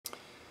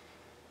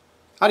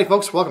Howdy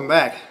folks, welcome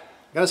back.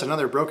 Got us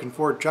another broken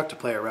Ford truck to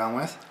play around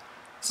with.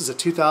 This is a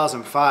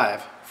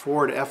 2005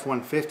 Ford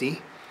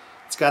F150.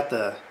 It's got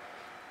the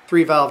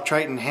 3-valve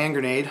Triton hand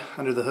grenade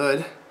under the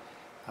hood.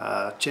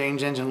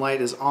 Change engine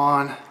light is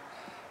on.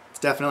 It's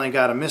definitely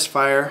got a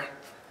misfire.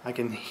 I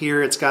can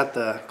hear it's got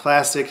the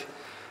classic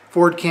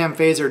Ford cam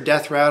phaser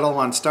death rattle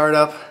on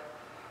startup.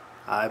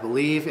 I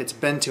believe it's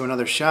been to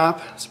another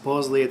shop.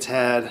 Supposedly it's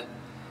had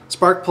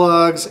spark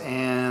plugs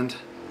and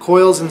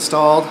coils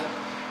installed.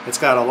 It's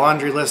got a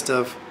laundry list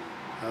of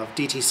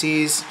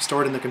DTCs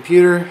stored in the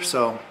computer,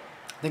 so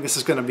I think this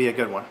is going to be a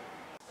good one.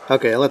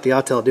 Okay, I'll let the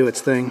Autel do its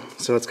thing.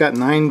 So it's got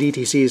 9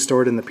 DTCs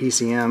stored in the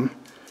PCM,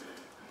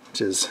 which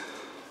is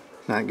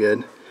not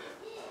good.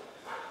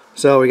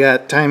 So we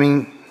got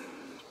timing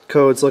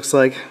codes, looks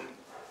like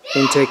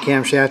intake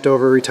camshaft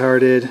over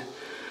retarded,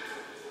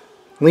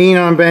 lean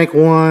on bank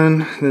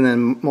 1, and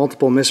then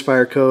multiple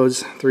misfire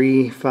codes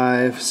 3,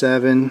 5,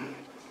 7.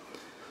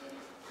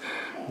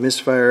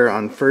 Misfire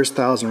on first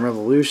 1,000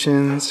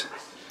 revolutions,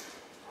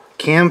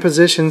 cam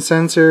position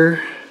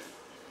sensor,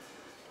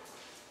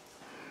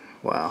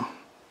 wow,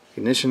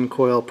 ignition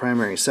coil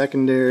primary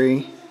secondary,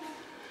 and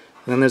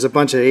then there's a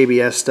bunch of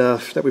ABS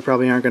stuff that we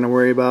probably aren't going to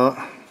worry about,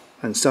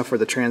 and stuff for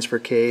the transfer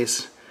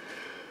case,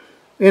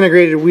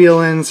 integrated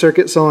wheel end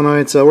circuit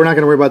solenoid, so we're not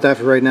going to worry about that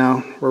for right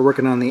now. We're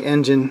working on the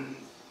engine.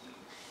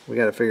 We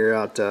got to figure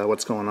out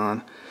what's going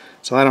on.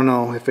 So I don't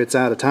know if it's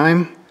out of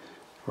time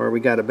or we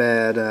got a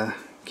bad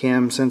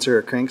cam sensor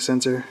or crank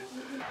sensor.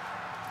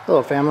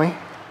 Hello family.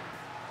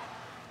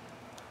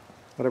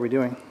 What are we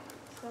doing?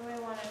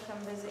 Somebody wanted to come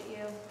visit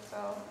you, so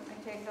I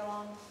tagged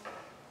along.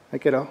 Hi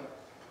kiddo. Are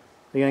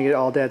you gonna get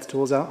all Dad's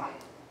tools out?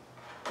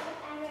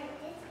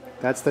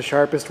 That's the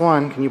sharpest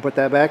one. Can you put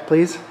that back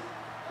please?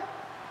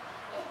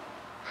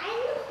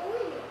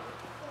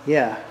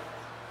 Yeah,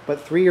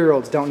 but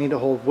 3-year-olds don't need to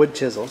hold wood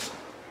chisels.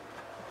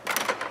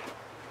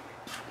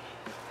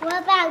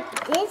 What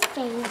about this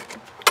thing?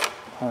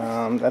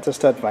 That's a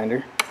stud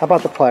finder. How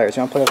about the pliers?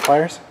 You want to play with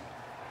pliers?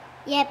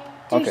 Yep,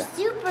 they're okay.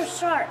 Super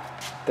sharp.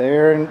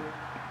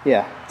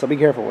 Yeah, so be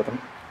careful with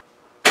them.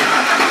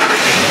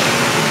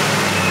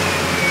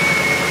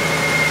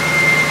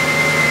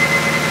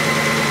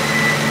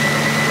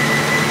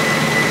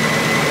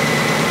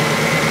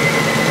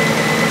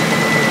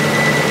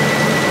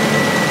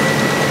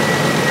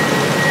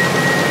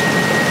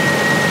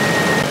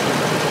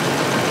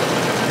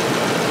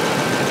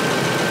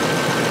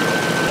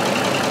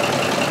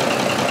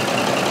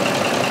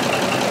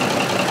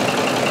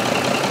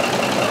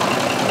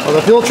 Well,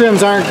 the fuel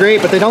trims aren't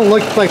great, but they don't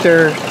look like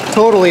they're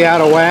totally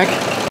out of whack.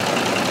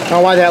 I don't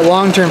know why that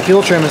long-term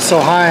fuel trim is so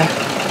high.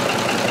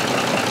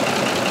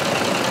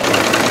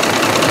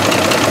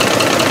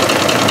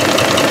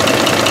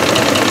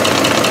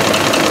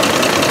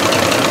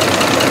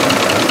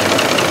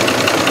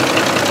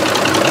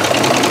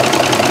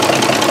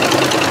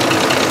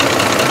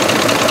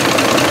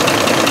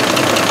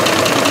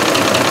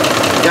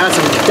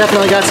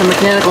 Definitely got some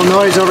mechanical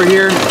noise over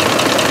here.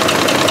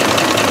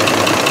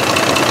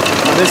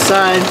 This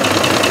side.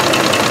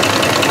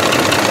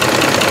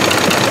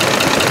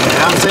 And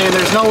I'm saying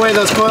there's no way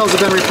those coils have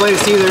been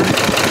replaced either.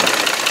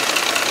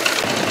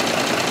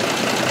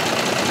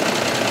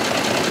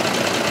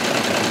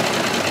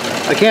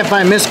 I can't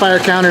find misfire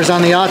counters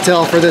on the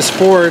Autel for this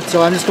Ford,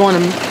 so I'm just going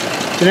to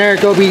generic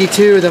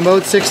OBD2, the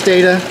mode 6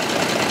 data.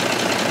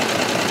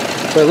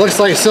 So it looks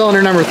like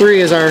cylinder number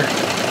 3 is our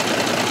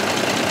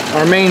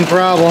main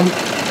problem.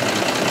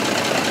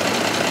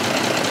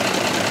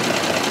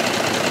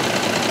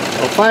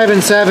 5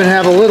 and 7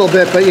 have a little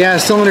bit, but yeah,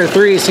 cylinder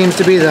 3 seems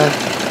to be the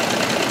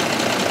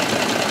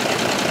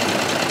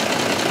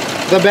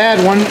bad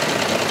one.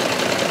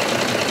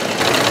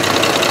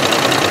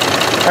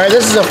 Alright,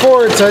 this is a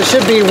Ford, so it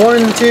should be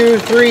 1, 2,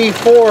 3,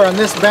 4 on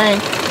this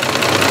bank.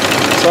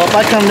 So if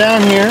I come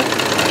down here,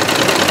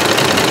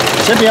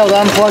 I should be able to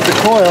unplug the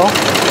coil.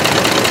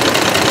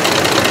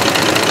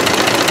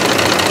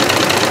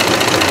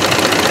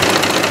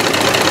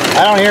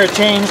 I don't hear a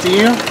change, do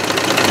you?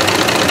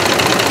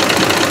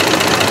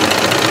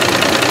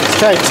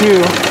 Try 2.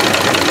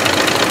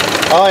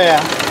 Oh yeah.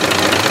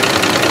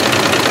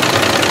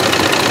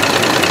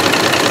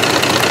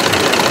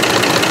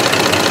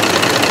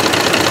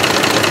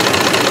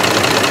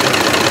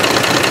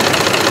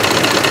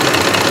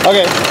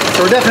 Okay,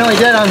 so we're definitely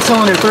dead on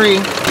cylinder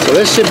 3. So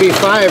this should be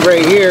 5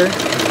 right here.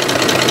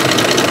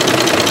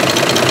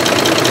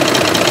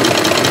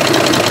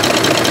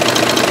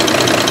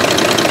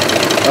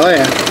 Oh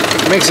yeah,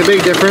 makes a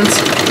big difference.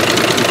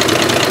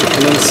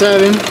 And then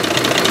 7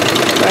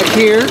 back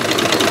here.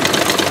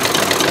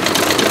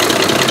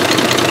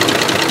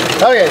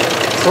 Okay,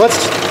 so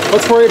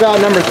let's worry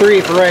about number 3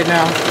 for right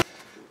now.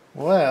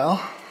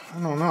 Well, I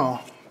don't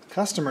know. The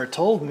customer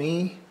told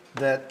me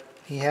that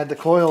he had the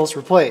coils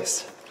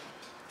replaced.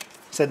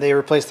 He said they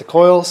replaced the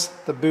coils,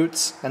 the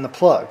boots, and the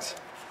plugs.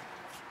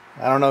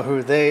 I don't know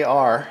who they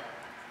are,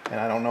 and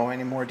I don't know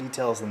any more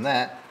details than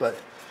that, but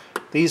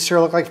these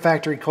sure look like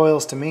factory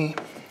coils to me.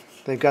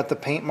 They've got the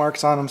paint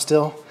marks on them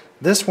still.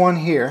 This one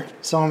here,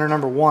 cylinder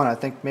number 1, I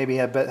think maybe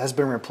has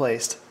been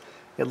replaced.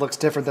 It looks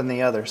different than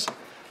the others.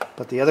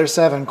 But the other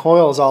 7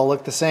 coils all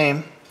look the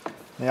same.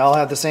 They all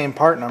have the same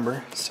part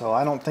number, so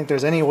I don't think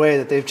there's any way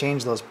that they've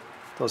changed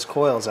those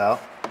coils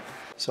out.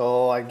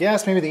 So I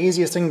guess maybe the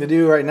easiest thing to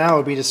do right now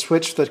would be to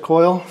switch the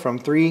coil from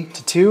 3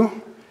 to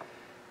 2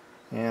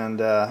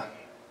 and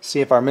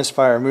see if our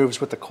misfire moves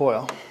with the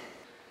coil.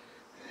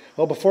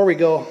 Well, before we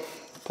go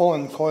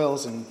pulling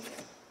coils and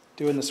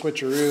doing the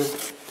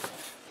switcheroo,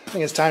 I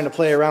think it's time to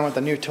play around with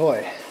the new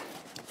toy.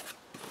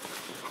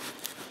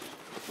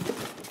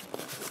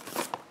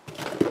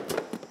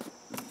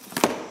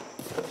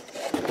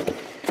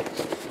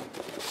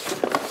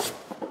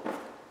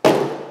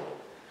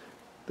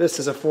 This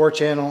is a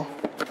 4-channel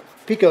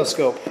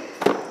picoscope.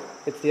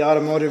 It's the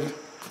automotive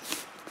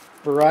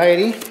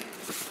variety.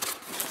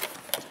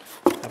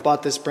 I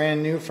bought this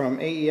brand new from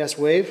AES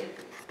Wave.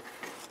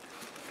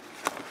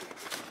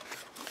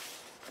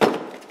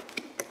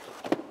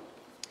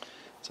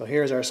 So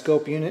here's our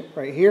scope unit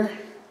right here,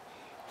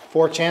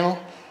 4-channel.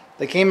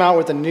 They came out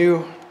with a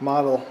new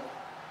model,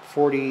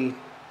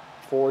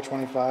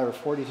 4425 or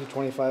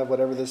 4225,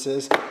 whatever this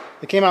is.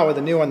 They came out with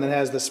a new one that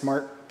has the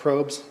smart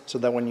probes so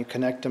that when you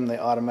connect them they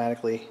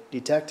automatically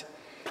detect.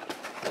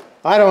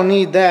 I don't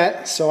need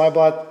that, so I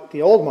bought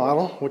the old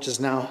model, which is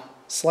now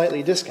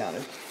slightly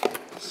discounted.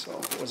 So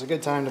it was a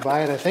good time to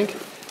buy it, I think.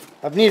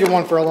 I've needed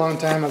one for a long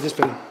time. I've just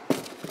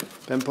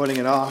been putting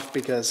it off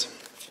because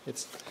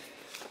it's,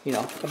 you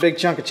know, a big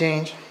chunk of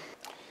change.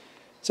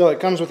 So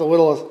it comes with a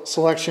little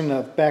selection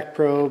of back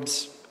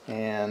probes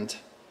and,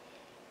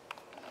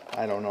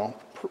 I don't know,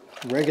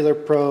 regular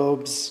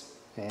probes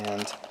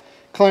and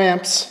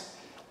clamps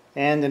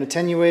and an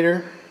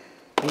attenuator.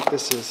 I think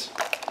this is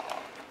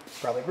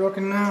probably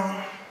broken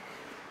now.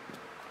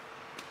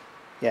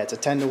 Yeah, it's a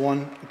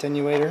 10-to-1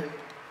 attenuator.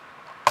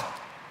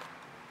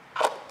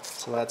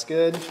 So that's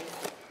good.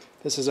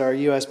 This is our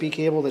USB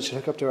cable that should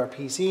hook up to our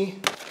PC.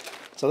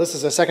 So this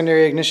is a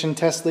secondary ignition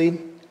test lead.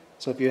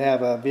 So if you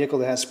have a vehicle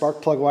that has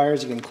spark plug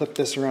wires, you can clip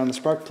this around the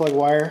spark plug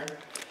wire.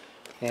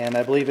 And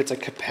I believe it's a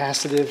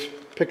capacitive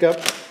pickup.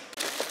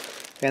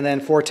 And then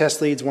 4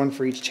 test leads, 1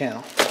 for each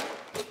channel.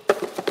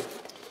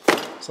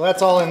 So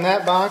that's all in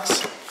that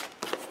box.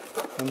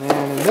 And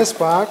then in this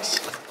box,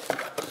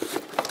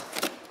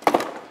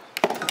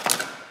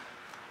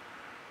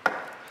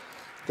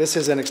 this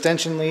is an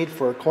extension lead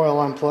for coil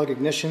on plug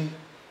ignition.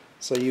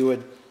 So you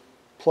would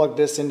plug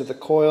this into the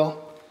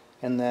coil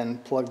and then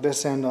plug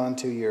this end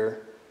onto your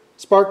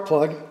spark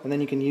plug, and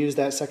then you can use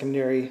that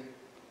secondary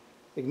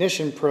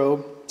ignition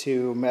probe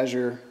to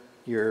measure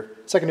your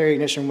secondary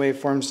ignition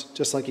waveforms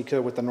just like you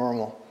could with the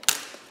normal,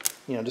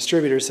 you know,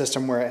 distributor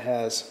system where it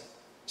has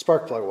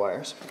spark plug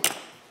wires.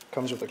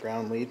 Comes with a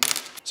ground lead.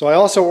 So I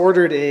also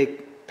ordered a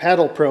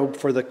paddle probe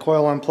for the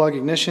coil on plug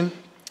ignition.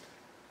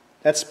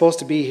 That's supposed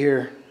to be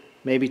here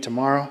maybe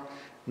tomorrow.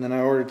 And then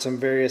I ordered some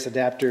various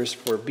adapters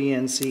for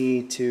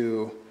BNC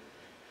to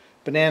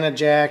banana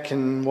jack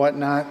and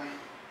whatnot.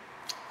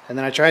 And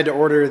then I tried to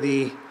order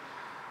the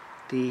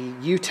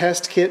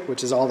U-test kit,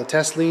 which is all the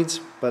test leads,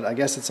 but I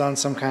guess it's on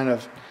some kind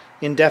of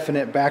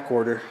indefinite back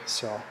order.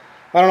 So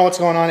I don't know what's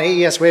going on.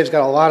 AES Wave's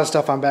got a lot of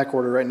stuff on back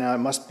order right now. It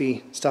must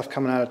be stuff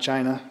coming out of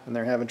China and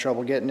they're having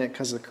trouble getting it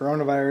because of the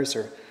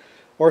coronavirus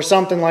or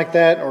something like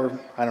that, or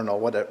I don't know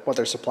what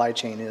their supply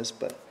chain is,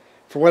 but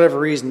for whatever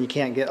reason you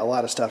can't get a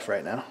lot of stuff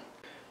right now.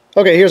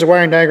 Okay, here's a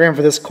wiring diagram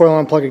for this coil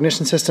on plug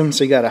ignition system.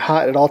 So you got it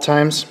hot at all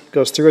times,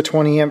 goes through a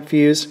 20 amp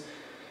fuse,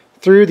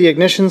 through the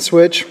ignition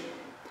switch,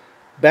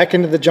 back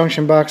into the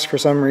junction box for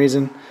some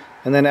reason,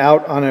 and then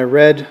out on a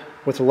red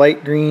with a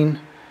light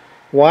green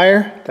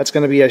wire. That's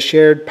going to be a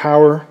shared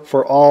power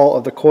for all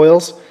of the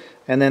coils,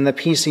 and then the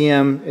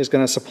PCM is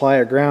going to supply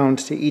a ground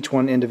to each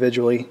one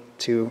individually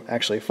to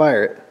actually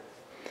fire it.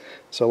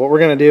 So what we're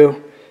going to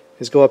do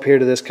is go up here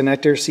to this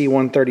connector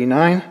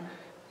C139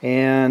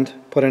 and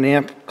put an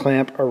amp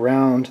clamp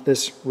around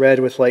this red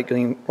with light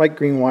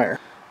green wire.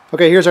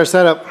 Okay, here's our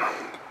setup.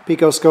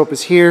 Picoscope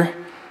is here.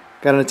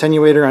 Got an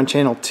attenuator on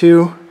channel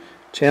 2.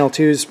 Channel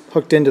 2 is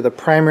hooked into the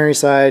primary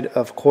side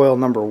of coil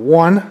number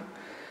 1.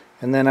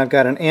 And then I've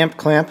got an amp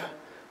clamp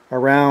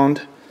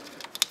around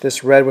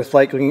this red with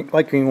light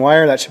green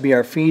wire. That should be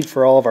our feed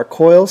for all of our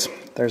coils.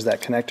 There's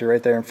that connector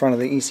right there in front of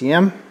the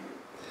ECM.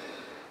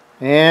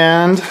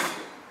 And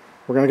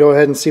we're going to go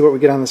ahead and see what we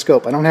get on the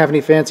scope. I don't have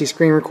any fancy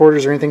screen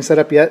recorders or anything set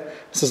up yet.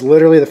 This is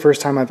literally the first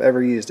time I've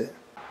ever used it.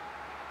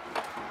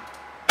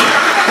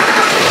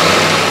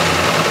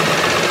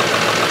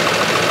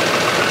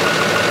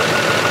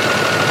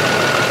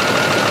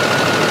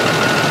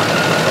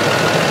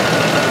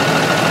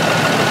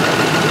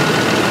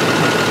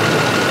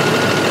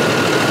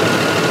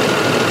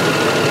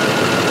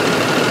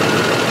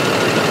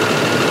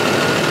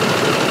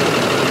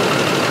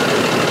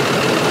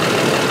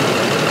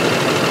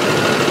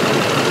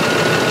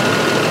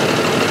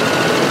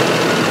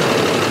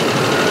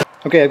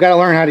 Okay, I've got to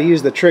learn how to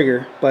use the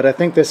trigger, but I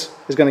think this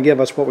is going to give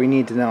us what we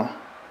need to know.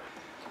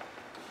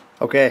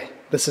 Okay,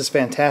 this is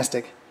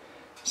fantastic.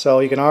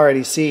 So you can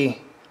already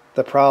see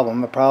the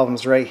problem. The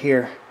problem's right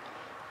here.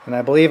 And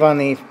I believe on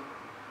the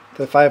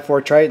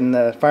 5.4 Triton,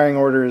 the firing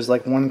order is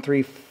like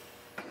 1-3.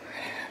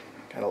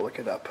 Gotta look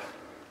it up.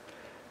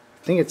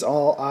 I think it's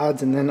all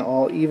odds and then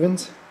all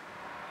evens.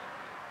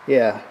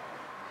 Yeah.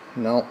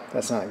 No,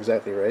 that's not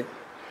exactly right.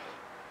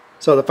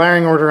 So the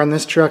firing order on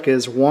this truck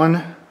is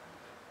 1,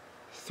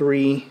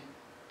 3,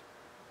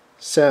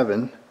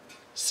 7,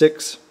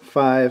 6,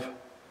 5,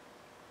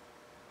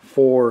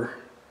 4,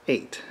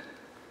 8.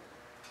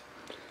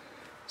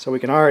 So we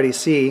can already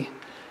see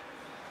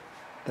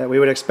that we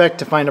would expect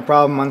to find a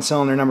problem on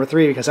cylinder number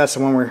 3 because that's the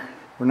one we're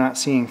not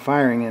seeing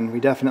firing, and we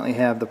definitely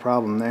have the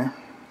problem there.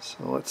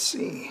 So let's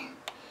see.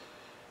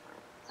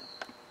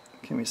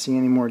 Can we see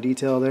any more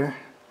detail there?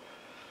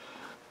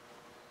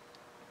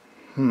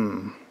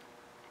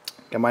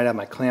 I might have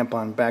my clamp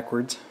on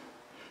backwards.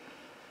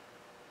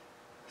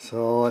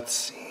 So let's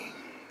see.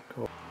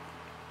 Cool.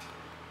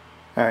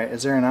 Alright,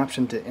 is there an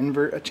option to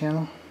invert a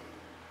channel?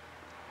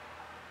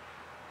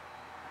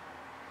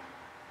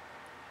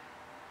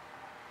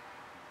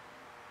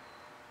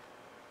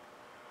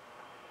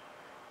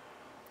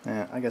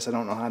 Yeah, I guess I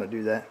don't know how to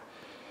do that.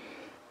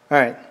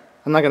 Alright,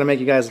 I'm not going to make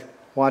you guys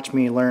watch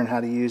me learn how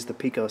to use the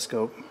pico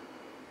scope,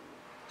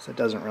 so it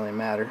doesn't really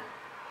matter.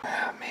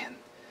 Ah, man,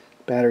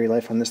 battery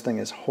life on this thing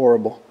is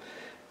horrible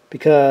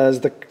because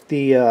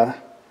I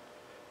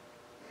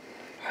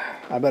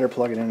better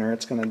plug it in or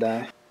it's going to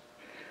die.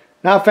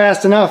 Not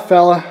fast enough,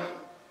 fella.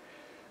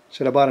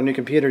 Should have bought a new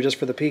computer just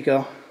for the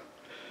pico.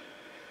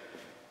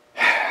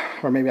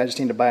 Or maybe I just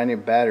need to buy a new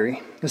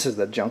battery. This is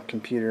the junk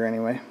computer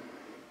anyway.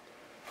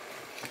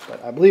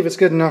 But I believe it's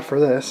good enough for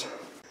this.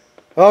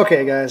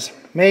 Okay guys,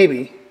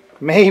 maybe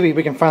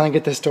we can finally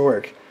get this to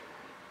work.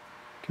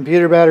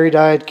 Computer battery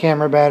died,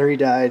 camera battery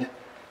died,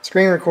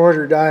 screen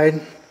recorder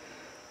died.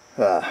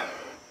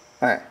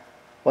 Alright,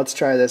 let's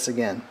try this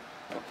again.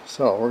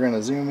 So we're going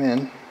to zoom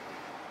in.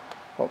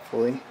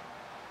 Hopefully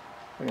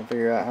we can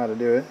figure out how to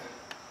do it.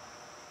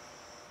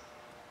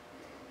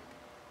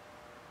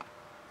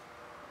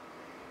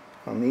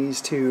 On these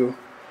two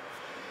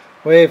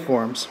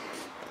waveforms.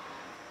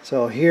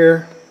 So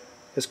here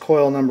is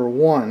coil number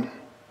 1.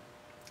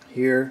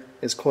 Here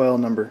is coil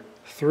number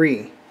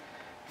 3.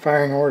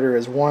 Firing order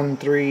is 1,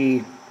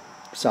 3,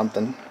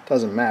 something.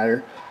 Doesn't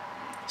matter.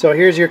 So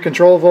here's your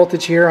control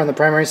voltage here on the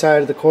primary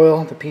side of the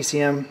coil. The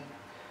PCM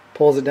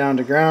pulls it down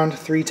to ground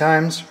 3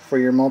 times for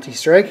your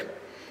multi-strike.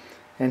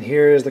 And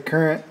here is the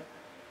current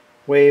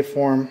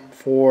waveform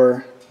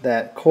for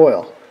that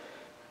coil.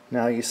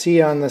 Now you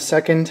see on the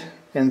second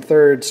and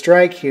third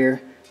strike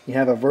here, you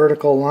have a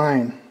vertical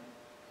line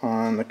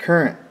on the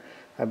current.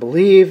 I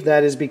believe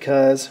that is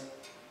because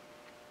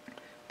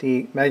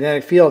the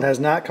magnetic field has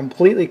not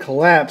completely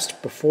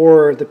collapsed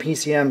before the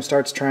PCM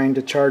starts trying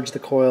to charge the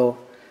coil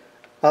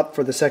up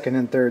for the second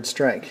and third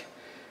strike.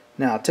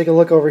 Now take a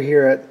look over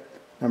here at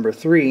number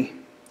 3,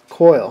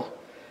 coil.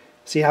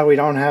 See how we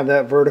don't have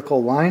that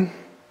vertical line?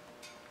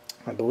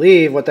 I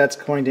believe what that's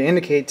going to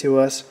indicate to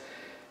us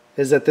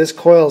is that this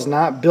coil is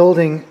not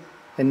building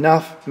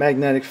enough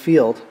magnetic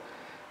field,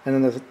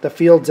 and then the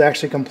field's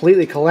actually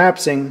completely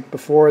collapsing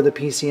before the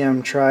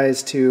PCM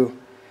tries to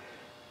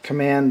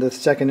command the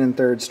second and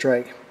third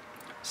strike.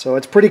 So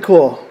it's pretty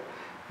cool.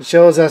 It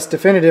shows us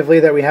definitively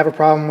that we have a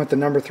problem with the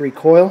number 3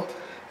 coil.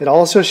 It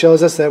also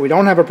shows us that we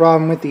don't have a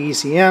problem with the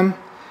ECM,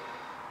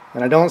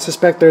 and I don't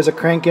suspect there's a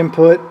crank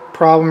input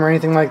problem or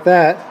anything like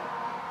that,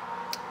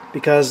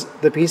 because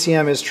the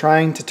PCM is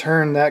trying to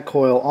turn that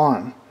coil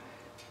on.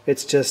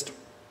 It's just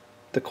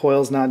the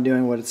coil's not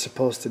doing what it's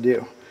supposed to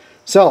do.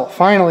 So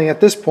finally at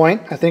this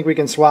point I think we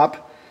can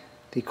swap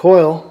the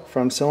coil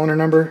from cylinder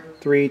number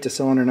 3 to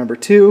cylinder number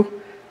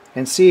 2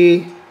 and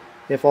see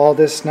if all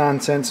this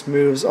nonsense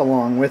moves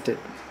along with it.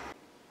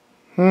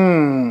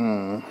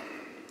 When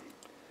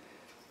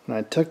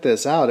I took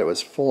this out, it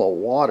was full of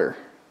water.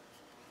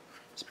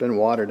 It's been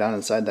water down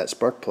inside that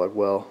spark plug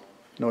well,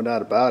 no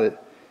doubt about it.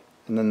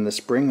 And then the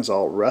spring is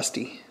all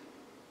rusty.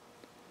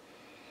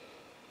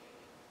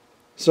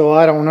 So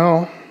I don't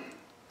know.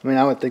 I mean,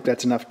 I would think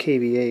that's enough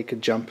kVA. It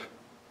could jump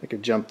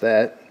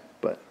that,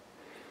 but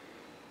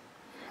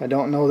I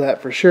don't know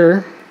that for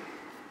sure.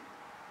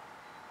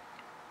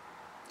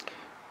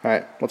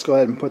 Alright, let's go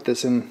ahead and put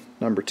this in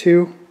number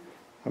 2.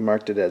 I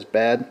marked it as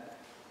bad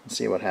and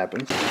see what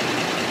happens.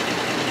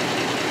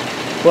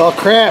 Well,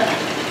 crap.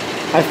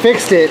 I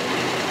fixed it.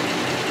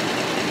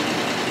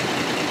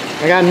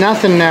 I got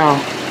nothing now.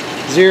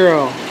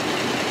 0,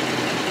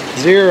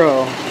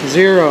 0,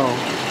 0,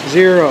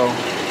 0,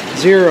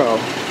 0,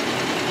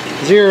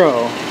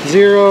 0,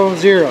 0,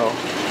 0.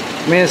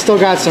 I mean, it's still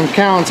got some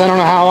counts. I don't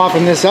know how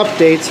often this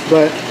updates,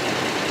 but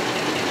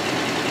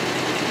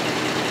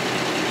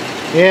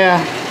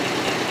yeah.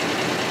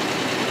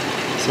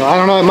 So I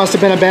don't know, it must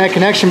have been a bad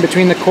connection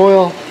between the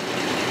coil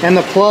and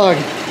the plug.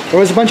 There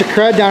was a bunch of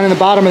crud down in the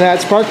bottom of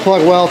that spark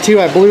plug well too.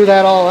 I blew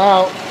that all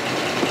out.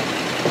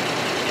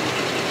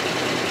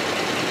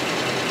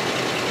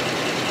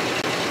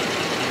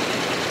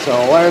 So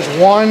there's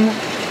 1,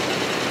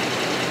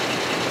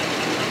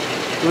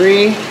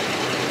 3,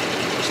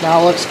 there's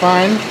now looks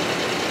fine.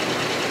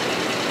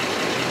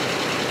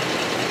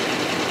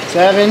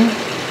 7.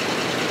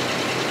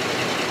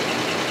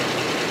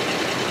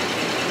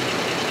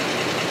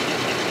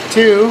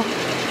 2,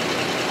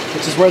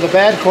 which is where the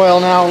bad coil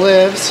now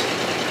lives.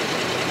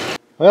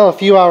 Well, a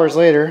few hours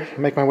later, I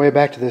make my way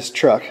back to this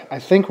truck. I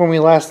think when we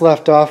last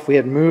left off, we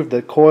had moved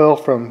the coil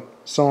from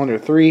cylinder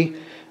 3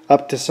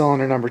 up to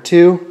cylinder number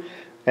 2,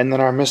 and then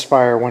our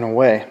misfire went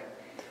away.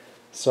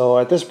 So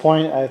at this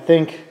point, I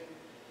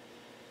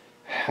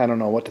don't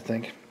know what to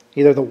think.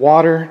 Either the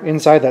water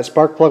inside that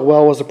spark plug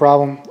well was the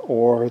problem,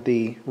 or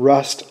the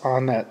rust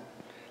on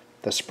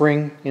the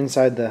spring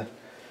inside the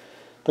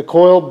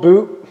coil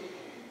boot.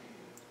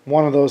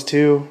 One of those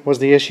two was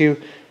the issue.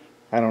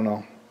 I don't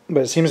know,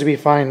 but it seems to be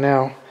fine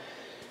now.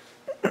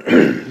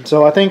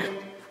 So I think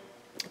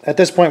at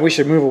this point we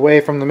should move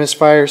away from the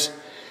misfires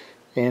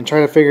and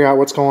try to figure out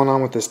what's going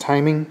on with this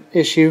timing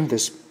issue,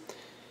 this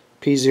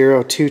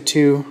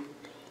P022,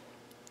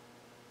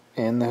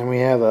 and then we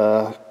have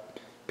a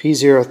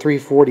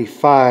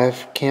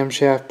P0345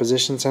 camshaft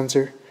position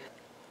sensor.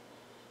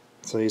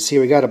 So you see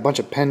we got a bunch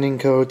of pending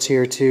codes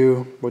here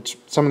too, which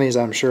some of these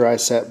I'm sure I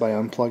set by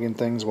unplugging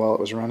things while it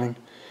was running.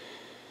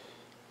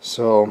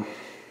 So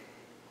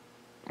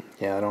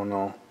yeah, I don't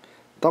know.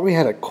 Thought we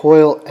had a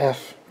coil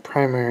F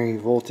primary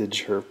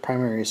voltage or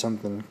primary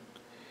something.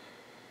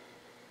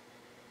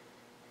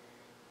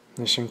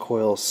 Ignition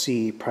coil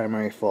C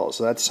primary fault.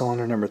 So that's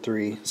cylinder number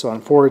 3. So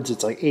on Fords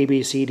it's like A,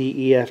 B, C, D,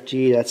 E, F,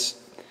 G. That's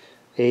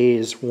A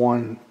is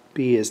 1,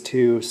 B is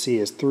 2, C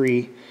is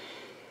 3.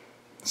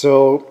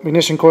 So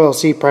ignition coil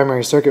C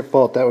primary circuit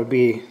fault, that would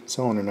be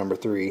cylinder number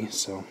 3.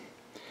 So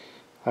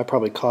I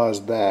probably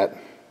caused that.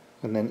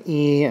 And then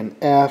E and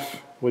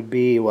F would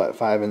be what,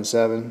 5 and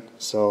 7.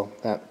 So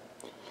that,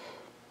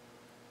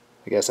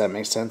 I guess that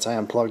makes sense. I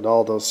unplugged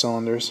all those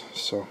cylinders.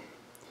 So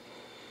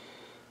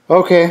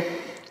okay,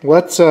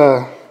 let's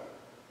start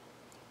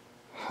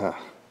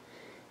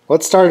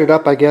it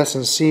up, I guess,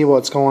 and see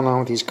what's going on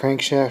with these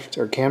crankshaft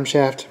or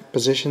camshaft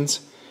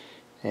positions,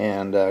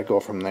 and go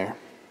from there.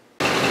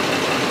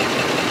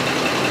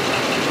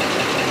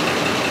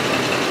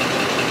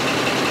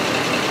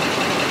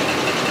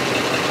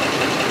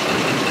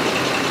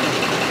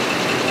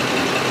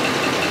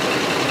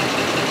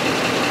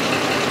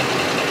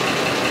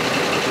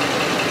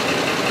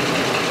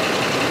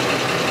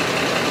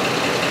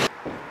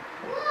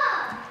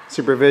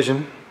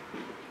 Supervision.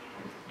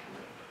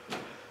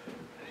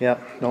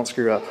 Yep, don't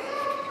screw up.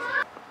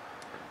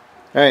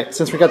 Alright,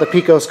 since we got the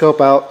Pico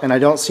scope out and I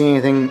don't see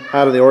anything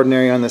out of the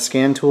ordinary on the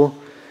scan tool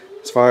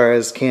as far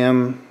as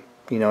cam,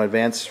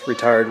 advanced,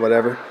 retard,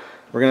 whatever,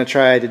 we're going to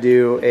try to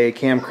do a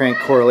cam crank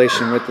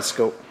correlation with the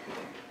scope.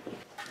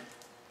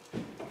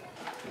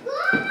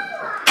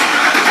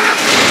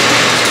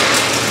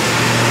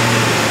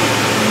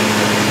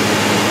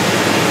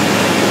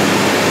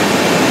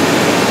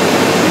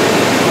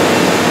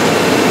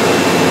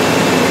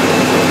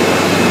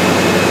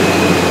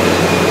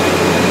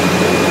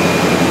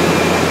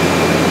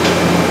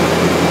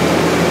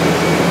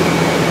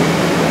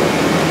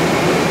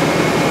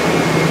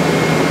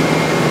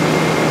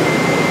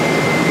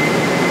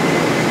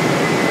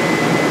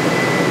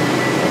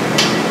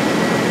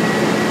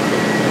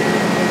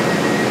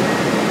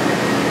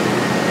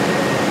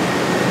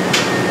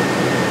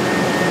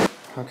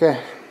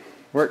 Okay,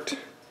 worked.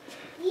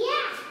 Yeah.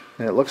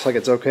 And it looks like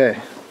it's okay.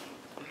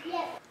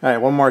 Yeah.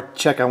 Alright, one more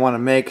check I want to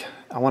make.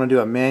 I want to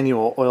do a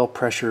manual oil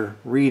pressure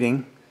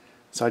reading.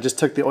 So I just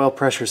took the oil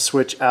pressure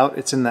switch out.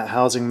 It's in that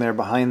housing there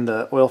behind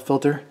the oil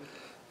filter.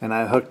 And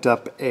I hooked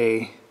up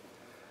a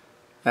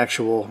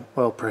actual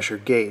oil pressure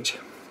gauge.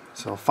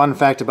 So fun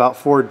fact about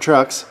Ford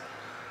trucks.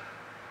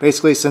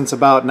 Basically since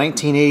about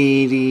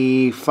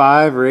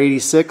 1985 or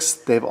 86,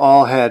 they've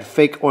all had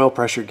fake oil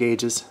pressure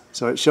gauges.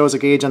 So it shows a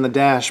gauge on the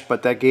dash,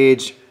 but that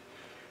gauge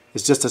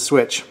is just a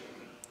switch.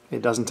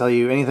 It doesn't tell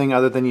you anything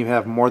other than you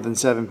have more than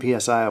 7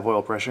 psi of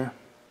oil pressure.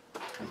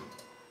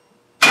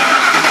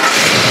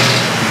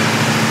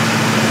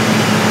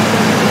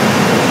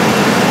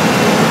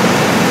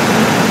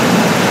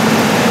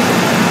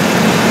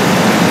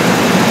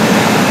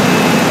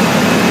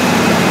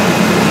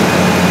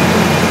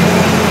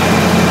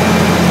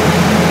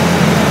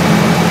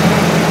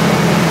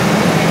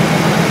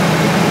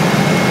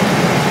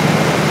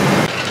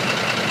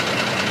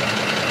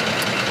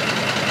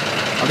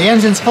 The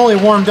engine's fully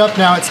warmed up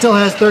now. It still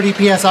has 30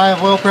 psi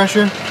of oil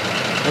pressure,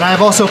 and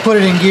I've also put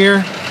it in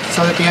gear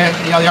so that the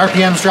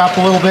RPMs drop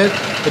a little bit.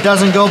 It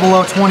doesn't go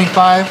below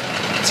 25,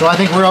 so I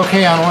think we're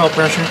okay on oil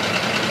pressure.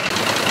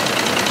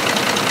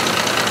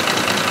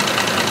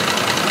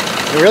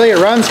 Really, it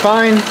runs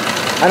fine.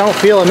 I don't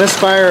feel a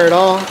misfire at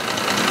all.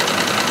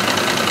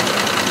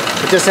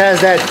 It just has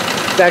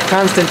that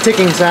constant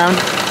ticking sound.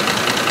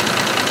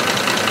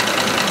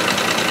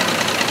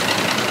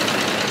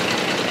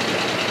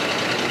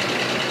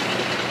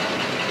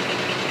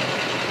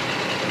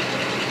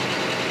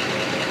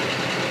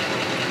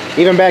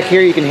 Even back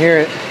here you can hear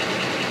it.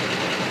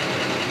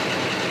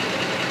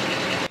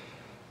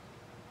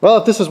 Well,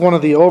 if this is one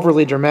of the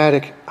overly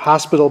dramatic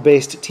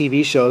hospital-based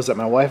TV shows that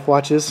my wife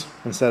watches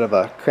instead of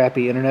a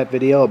crappy internet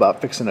video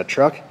about fixing a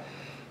truck,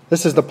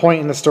 this is the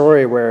point in the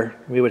story where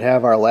we would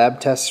have our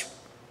lab test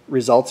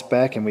results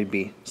back and we'd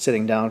be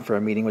sitting down for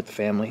a meeting with the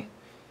family,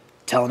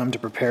 telling them to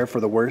prepare for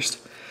the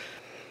worst.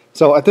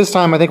 So at this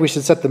time, I think we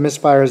should set the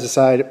misfires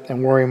aside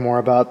and worry more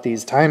about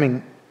these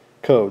timing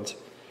codes.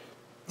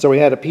 So we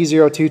had a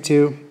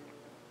P022,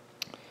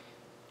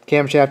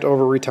 camshaft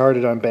over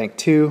retarded on bank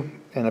 2,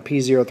 and a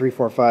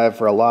P0345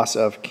 for a loss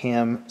of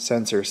cam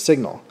sensor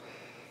signal.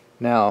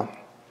 Now,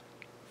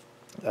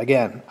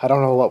 again, I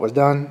don't know what was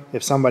done,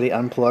 if somebody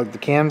unplugged the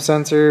cam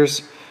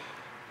sensors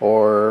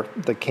or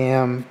the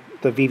VVT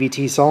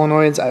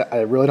solenoids.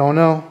 I really don't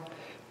know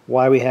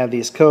why we have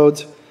these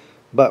codes,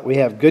 but we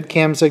have good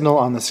cam signal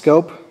on the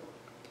scope.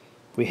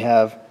 We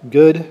have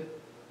good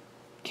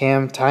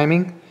cam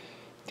timing.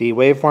 The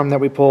waveform that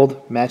we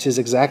pulled matches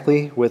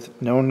exactly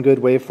with known good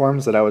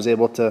waveforms that I was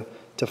able to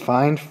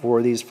find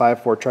for these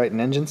 5.4 Triton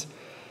engines.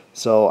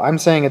 So I'm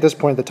saying at this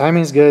point the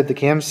timing is good, the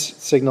cam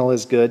signal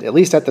is good, at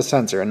least at the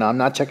sensor. And now I'm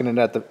not checking it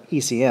at the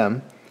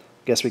ECM.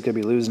 Guess we could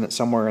be losing it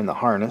somewhere in the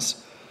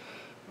harness.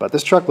 But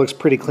this truck looks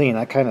pretty clean.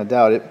 I kind of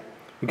doubt it.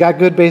 We got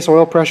good base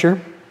oil pressure,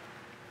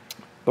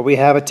 but we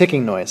have a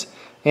ticking noise.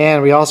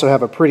 And we also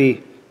have a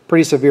pretty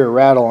severe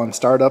rattle on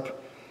startup.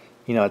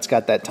 You know, it's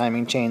got that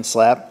timing chain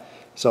slap.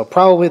 So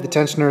probably the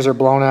tensioners are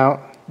blown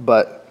out,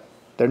 but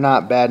they're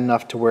not bad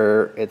enough to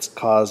where it's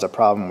caused a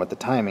problem with the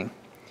timing.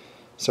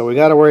 So we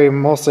got to worry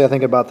mostly, I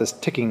think, about this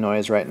ticking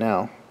noise right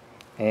now.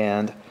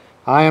 And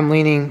I am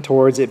leaning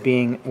towards it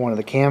being one of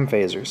the cam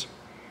phasers.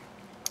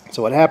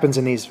 So what happens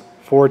in these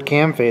Ford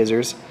cam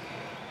phasers,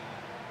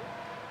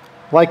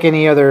 like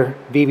any other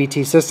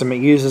VVT system,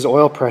 it uses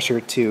oil pressure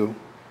to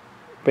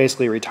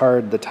basically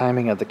retard the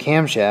timing of the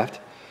camshaft.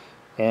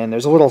 And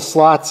there's little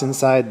slots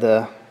inside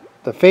the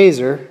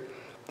phaser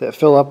that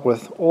fill up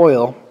with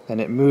oil, and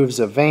it moves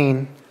a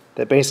vane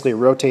that basically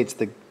rotates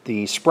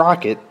the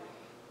sprocket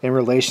in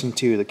relation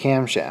to the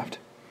camshaft.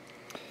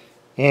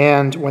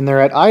 And when they're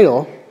at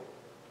idle,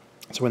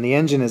 so when the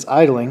engine is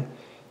idling,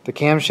 the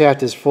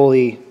camshaft is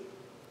fully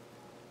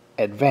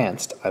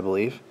advanced, I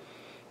believe,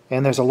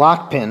 and there's a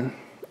lock pin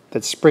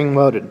that's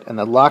spring-loaded, and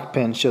the lock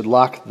pin should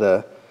lock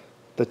the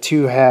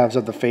two halves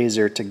of the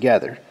phaser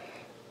together.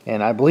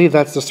 And I believe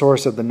that's the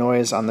source of the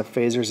noise on the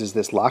phasers, is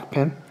this lock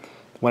pin.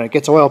 When it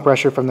gets oil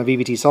pressure from the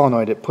VVT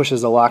solenoid, it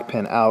pushes the lock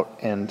pin out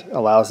and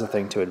allows the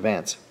thing to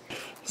advance.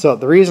 So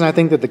the reason I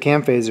think that the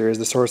cam phaser is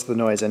the source of the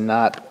noise and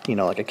not, you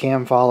know, like a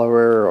cam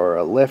follower or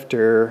a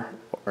lifter,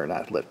 or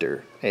not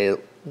lifter, a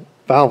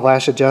valve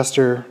lash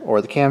adjuster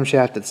or the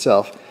camshaft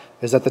itself,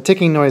 is that the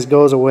ticking noise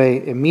goes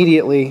away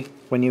immediately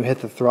when you hit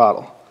the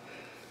throttle.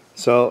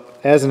 So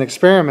as an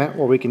experiment,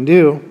 what we can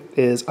do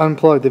is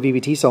unplug the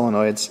VVT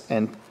solenoids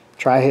and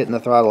try hitting the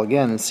throttle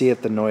again and see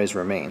if the noise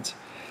remains.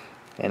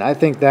 And I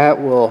think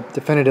that will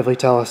definitively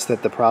tell us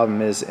that the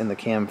problem is in the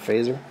cam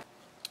phaser.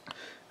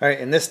 Alright,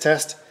 in this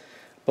test,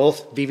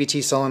 both VVT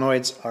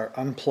solenoids are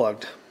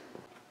unplugged.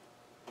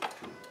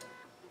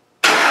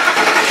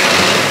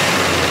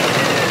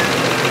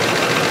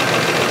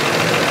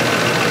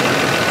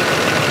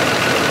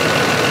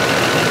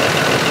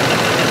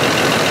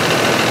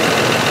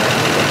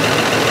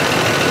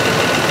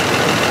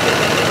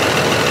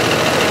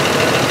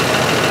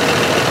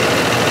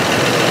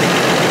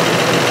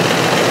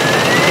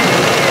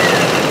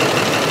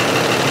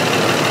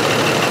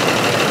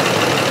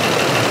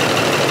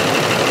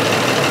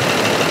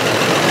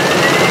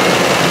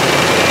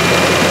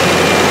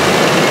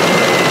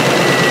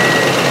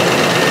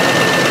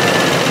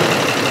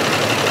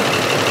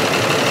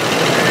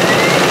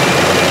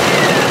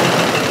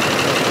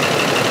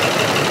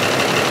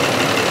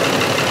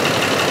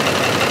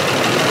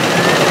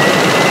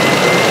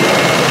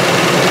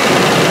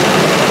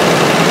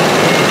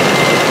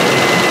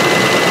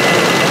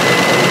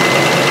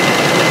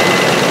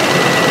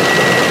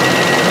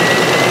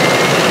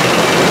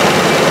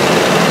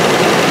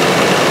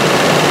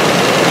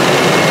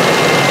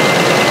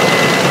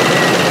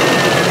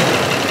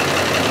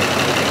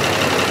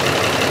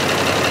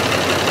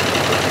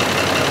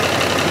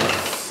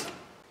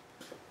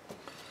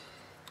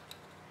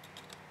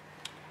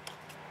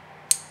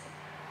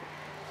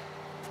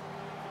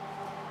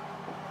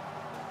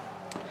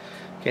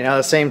 Okay, now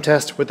the same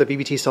test with the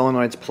VVT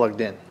solenoids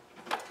plugged in.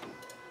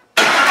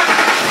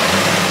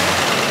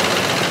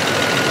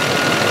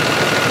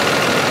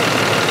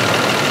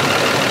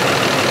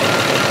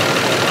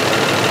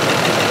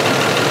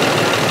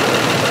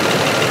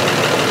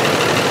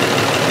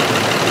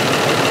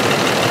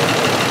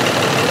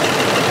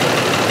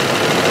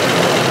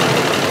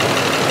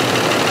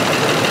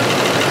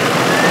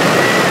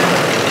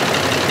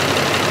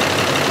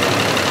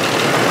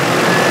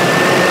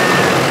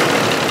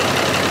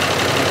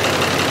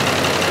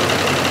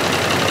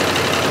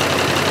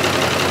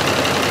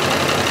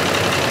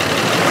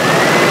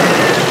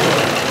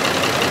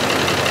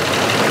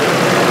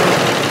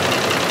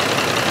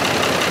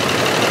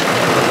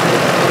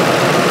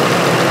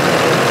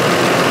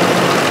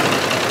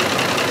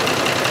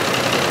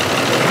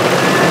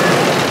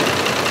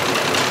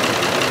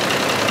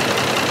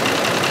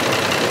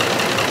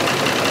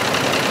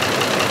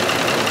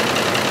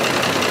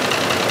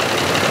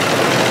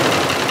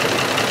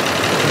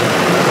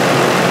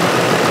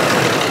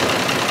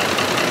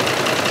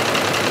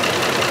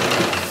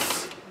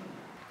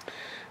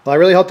 Well, I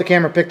really hope the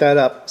camera picked that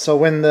up. So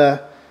when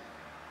the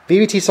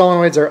VVT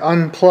solenoids are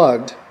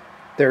unplugged,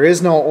 there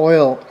is no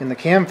oil in the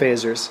cam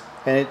phasers,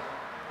 and it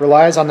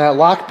relies on that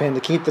lock pin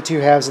to keep the two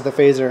halves of the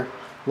phaser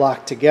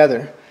locked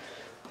together.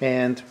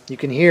 And you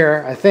can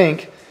hear, I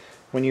think,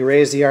 when you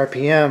raise the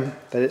RPM,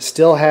 that it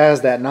still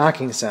has that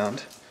knocking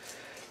sound.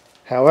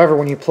 However,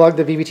 when you plug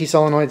the VVT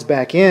solenoids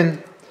back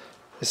in,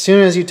 as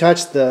soon as you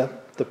touch the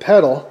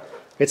pedal,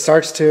 it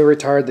starts to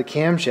retard the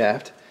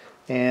camshaft,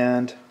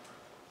 and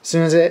as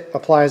soon as it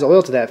applies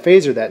oil to that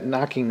phaser, that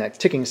knocking, that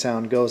ticking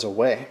sound goes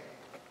away.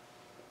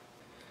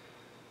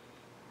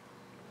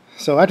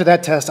 So after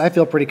that test, I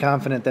feel pretty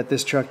confident that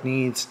this truck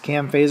needs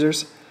cam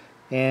phasers,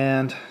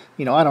 and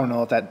you know, I don't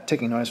know if that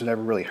ticking noise would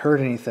ever really hurt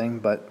anything,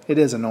 but it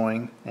is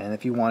annoying, and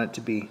if you want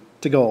it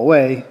to go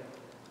away,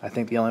 I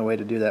think the only way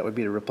to do that would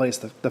be to replace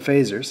the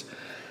phasers.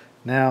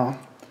 Now,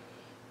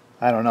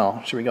 I don't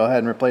know, should we go ahead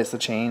and replace the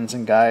chains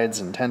and guides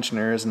and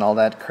tensioners and all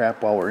that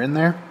crap while we're in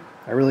there?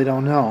 I really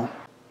don't know.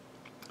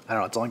 I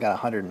don't know, it's only got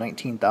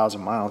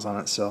 119,000 miles on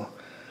it, so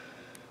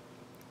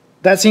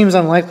that seems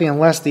unlikely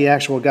unless the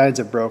actual guides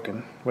are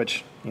broken,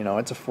 which, you know,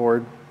 it's a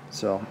Ford,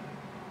 so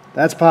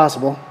that's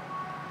possible.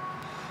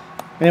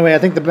 Anyway, I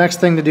think the next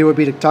thing to do would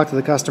be to talk to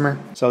the customer.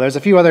 So there's a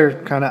few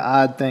other kind of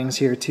odd things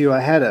here too.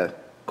 I had a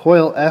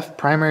coil F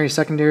primary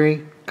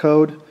secondary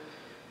code.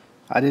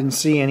 I didn't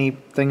see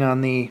anything on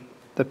the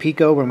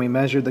Pico when we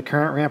measured the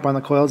current ramp on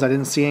the coils. I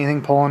didn't see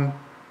anything pulling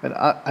an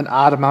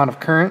odd amount of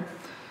current.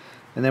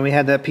 And then we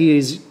had that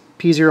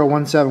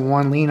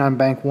P022 lean on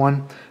bank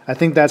 1. I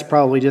think that's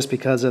probably just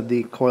because of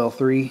the coil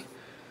 3,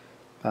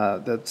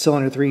 the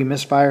cylinder 3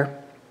 misfire.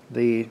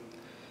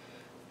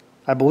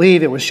 I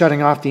believe it was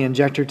shutting off the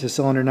injector to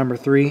cylinder number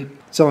 3.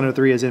 Cylinder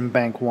 3 is in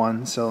bank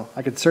 1, so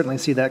I could certainly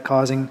see that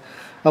causing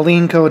a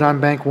lean code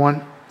on bank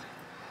 1.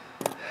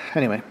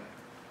 Anyway,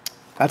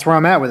 that's where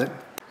I'm at with it.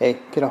 Hey,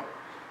 kiddo,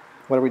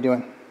 what are we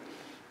doing?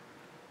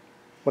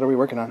 What are we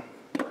working on?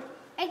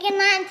 Working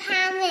on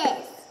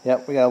Thomas.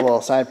 Yep, we got a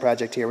little side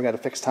project here. We got to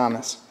fix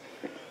Thomas.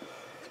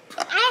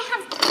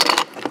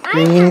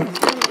 Green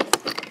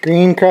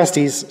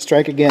crusties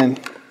strike again.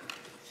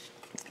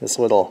 This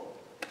little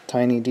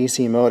tiny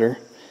DC motor.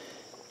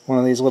 One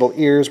of these little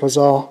ears was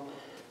all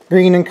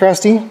green and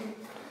crusty.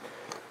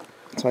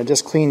 So I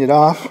just cleaned it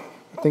off.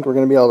 I think we're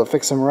going to be able to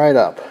fix him right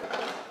up.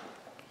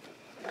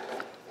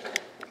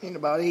 Need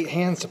about 8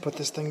 hands to put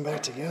this thing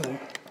back together.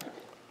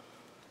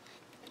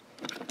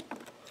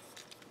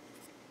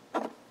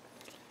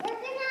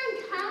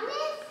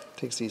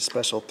 Takes these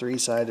special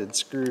 3-sided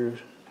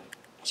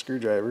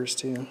screwdrivers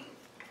too.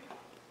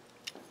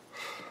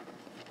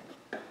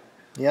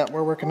 Yeah,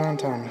 we're working on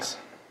Thomas.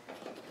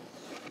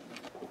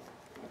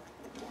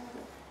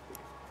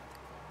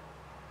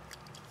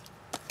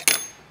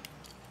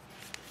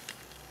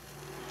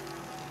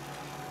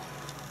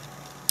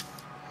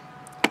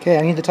 Okay,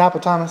 I need the top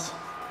of Thomas.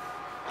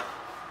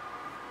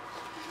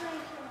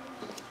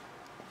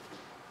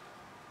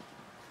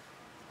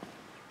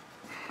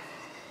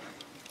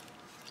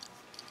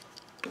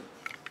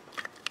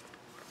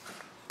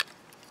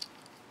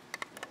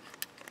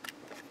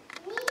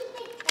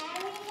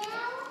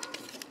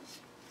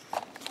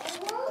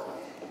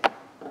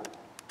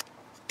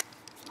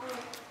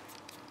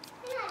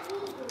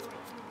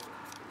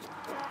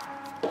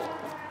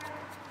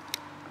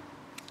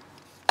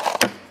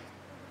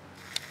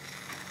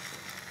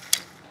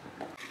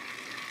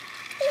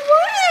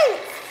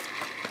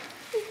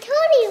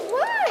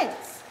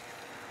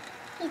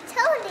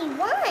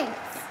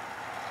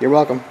 You're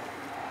welcome.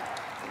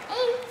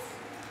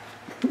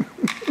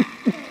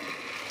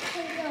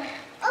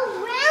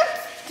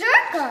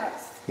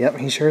 Yep,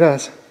 he sure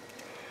does.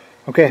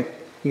 Okay,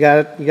 you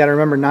gotta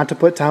remember not to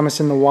put Thomas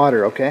in the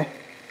water, okay?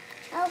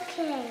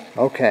 Okay.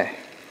 Okay.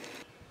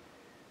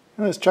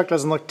 Well, this truck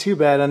doesn't look too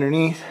bad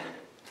underneath.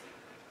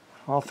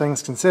 All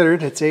things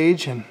considered, its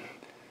age and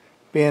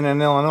being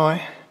in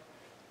Illinois,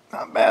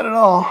 not bad at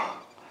all.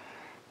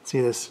 See,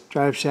 this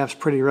drive shaft's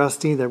pretty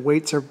rusty. The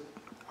weights are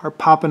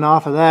popping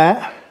off of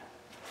that.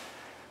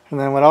 And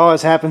then what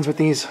always happens with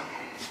these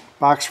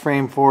box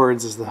frame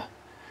Fords is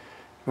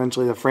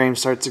eventually the frame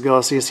starts to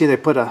go. So you see they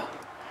put an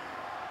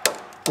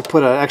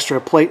extra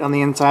plate on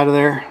the inside of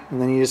there,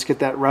 and then you just get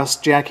that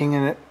rust jacking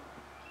and it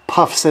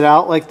puffs it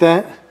out like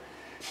that.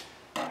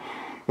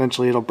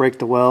 Eventually it'll break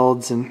the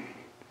welds, and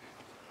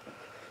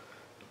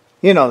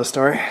you know the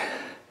story.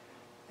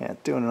 Yeah,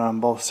 doing it on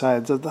both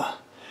sides of the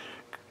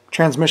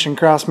transmission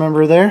cross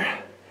member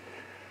there.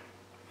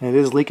 It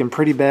is leaking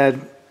pretty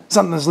bad.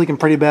 Something is leaking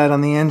pretty bad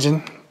on the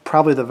engine.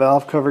 Probably the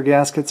valve cover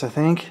gaskets, I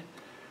think.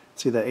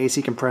 See, the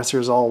AC compressor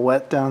is all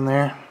wet down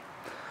there.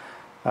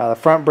 The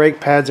front brake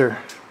pads are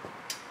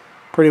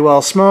pretty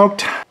well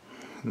smoked.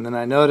 And then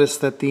I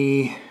noticed that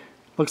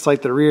looks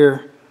like the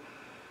rear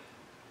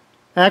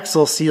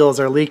axle seals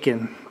are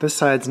leaking. This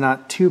side's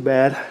not too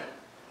bad,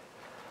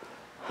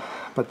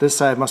 but this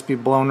side must be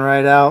blown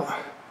right out.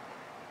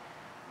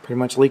 Pretty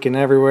much leaking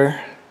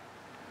everywhere.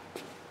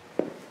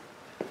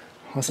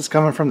 Unless it's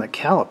coming from the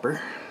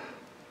caliper.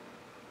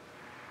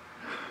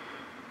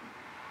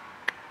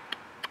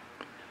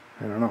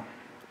 I don't know.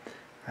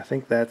 I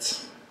think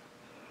that's,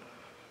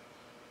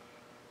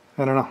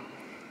 I don't know.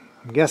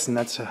 I'm guessing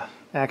that's a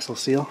axle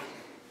seal.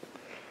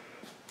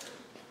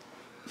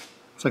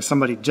 Looks like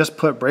somebody just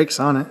put brakes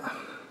on it.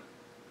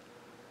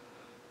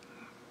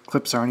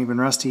 Clips aren't even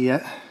rusty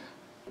yet.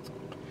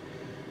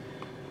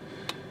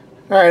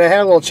 Alright, I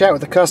had a little chat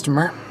with the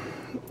customer.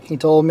 He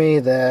told me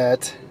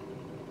that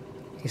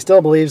he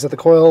still believes that the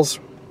coils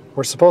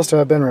were supposed to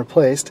have been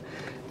replaced.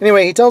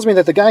 Anyway, he tells me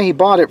that the guy he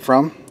bought it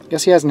from, I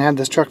guess he hasn't had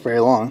this truck very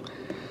long,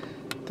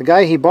 the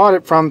guy he bought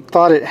it from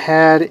thought it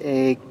had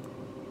a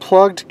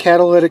plugged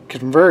catalytic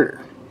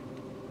converter,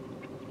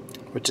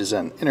 which is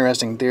an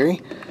interesting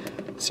theory.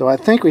 So I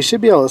think we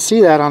should be able to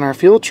see that on our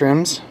fuel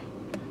trims.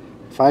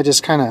 If I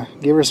just kind of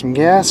give her some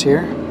gas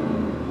here,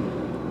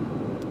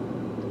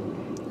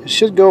 it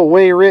should go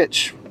way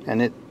rich,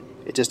 and it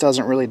just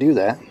doesn't really do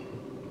that.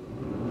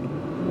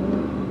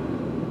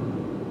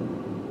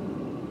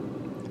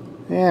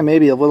 Yeah,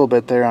 maybe a little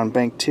bit there on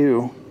bank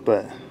 2,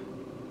 but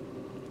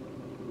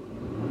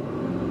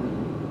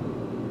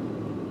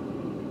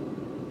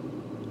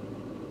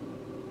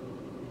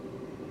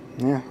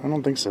yeah, I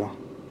don't think so.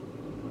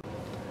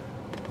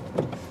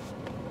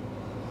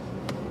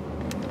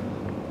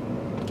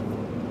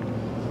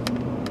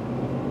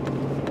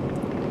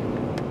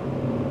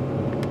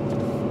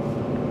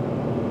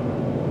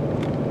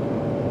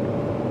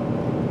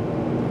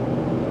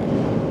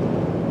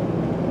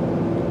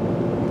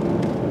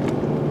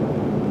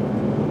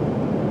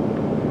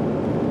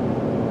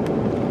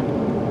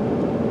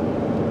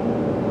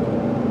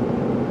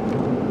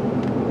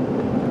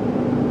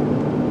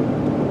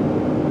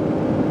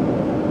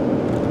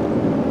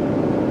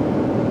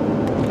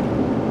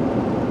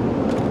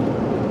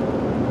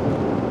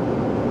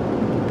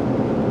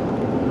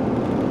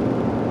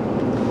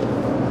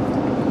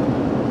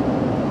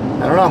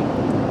 I don't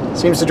know.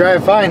 Seems to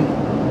drive fine. I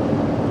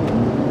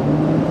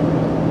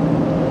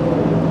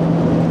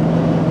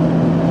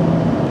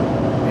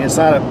mean, it's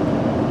not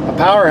a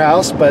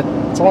powerhouse, but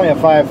it's only a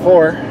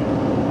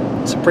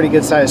 5.4. It's a pretty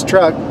good sized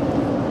truck.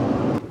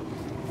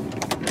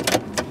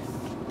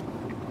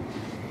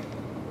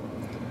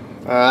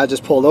 I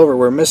just pulled over.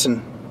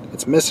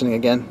 It's missing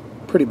again.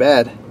 Pretty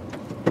bad.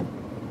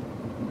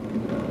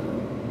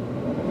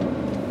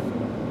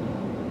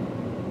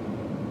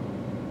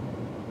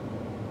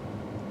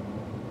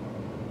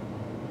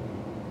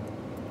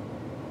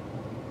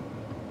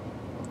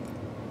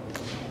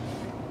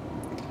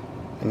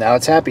 And now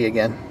it's happy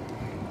again.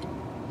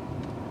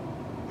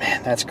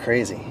 Man, that's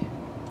crazy.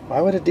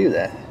 Why would it do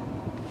that?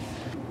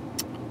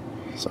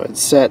 So it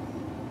set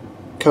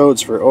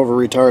codes for over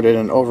retarded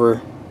and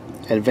over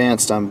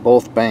advanced on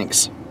both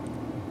banks.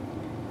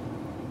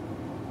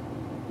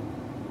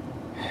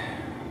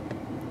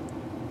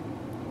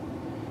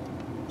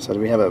 So do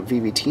we have a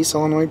VVT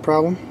solenoid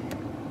problem?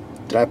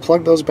 Did I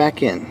plug those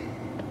back in?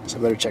 So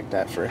I better check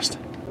that first.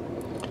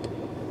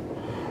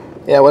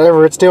 Yeah,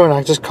 whatever it's doing,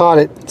 I just caught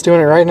it. It's doing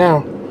it right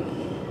now.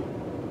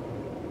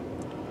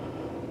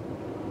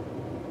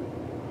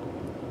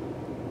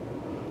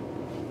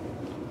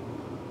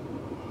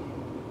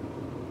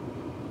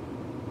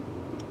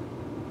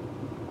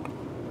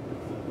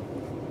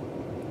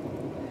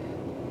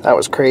 That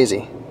was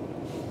crazy.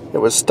 It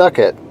was stuck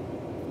at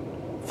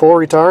full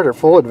retard or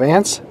full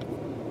advance.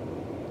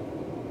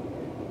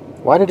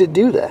 Why did it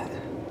do that?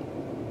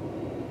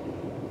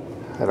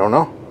 I don't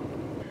know.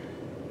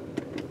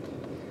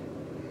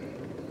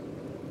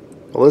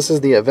 Well, this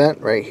is the event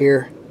right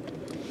here.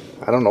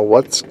 I don't know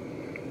what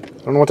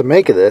to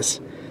make of this.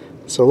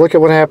 So look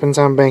at what happens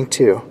on bank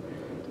 2.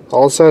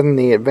 All of a sudden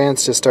the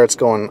advance just starts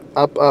going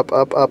up, up,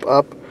 up, up,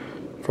 up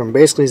from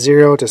basically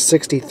 0 to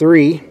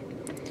 63,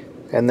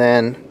 and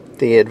then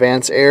the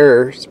advance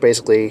error is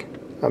basically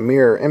a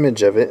mirror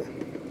image of it.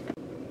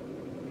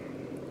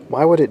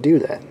 Why would it do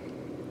that?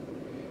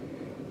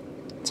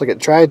 It's like it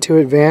tried to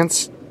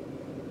advance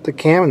the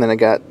cam and then it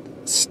got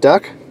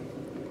stuck.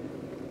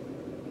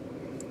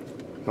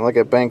 And look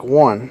at bank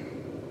 1.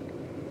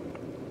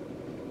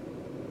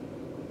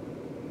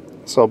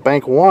 So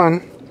bank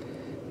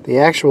 1, the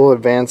actual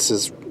advance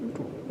is,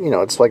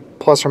 it's like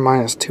plus or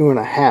minus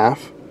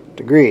 2.5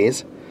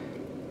 degrees.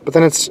 But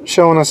then it's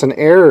showing us an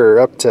error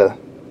up to,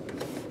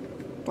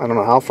 I don't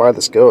know how far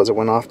this goes. It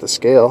went off the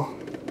scale.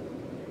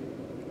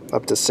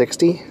 Up to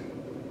 60,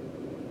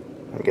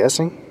 I'm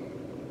guessing,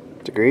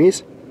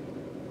 degrees.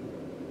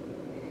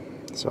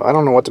 So I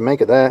don't know what to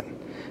make of that.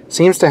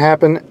 Seems to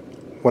happen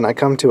when I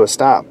come to a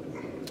stop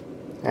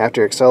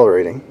after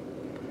accelerating.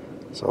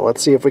 So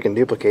let's see if we can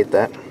duplicate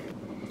that.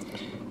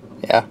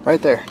 Yeah,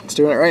 right there. It's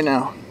doing it right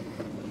now.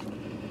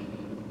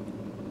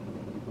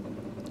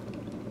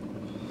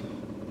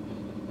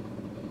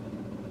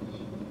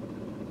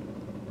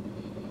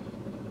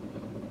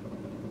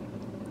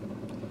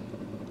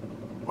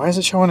 Why is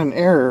it showing an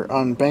error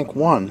on bank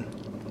 1?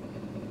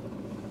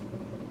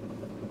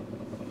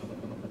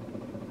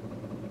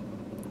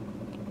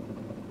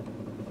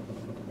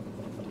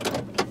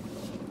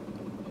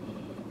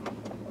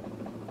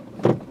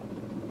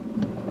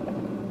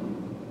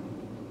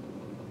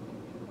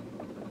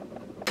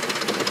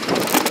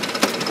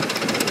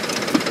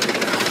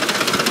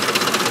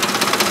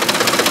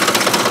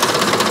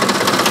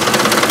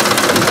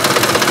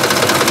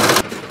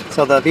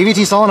 So the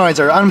VVT solenoids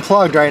are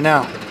unplugged right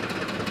now.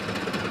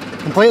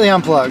 Completely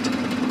unplugged.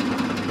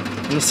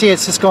 And you see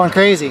it's just going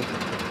crazy.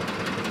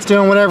 It's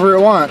doing whatever it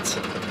wants.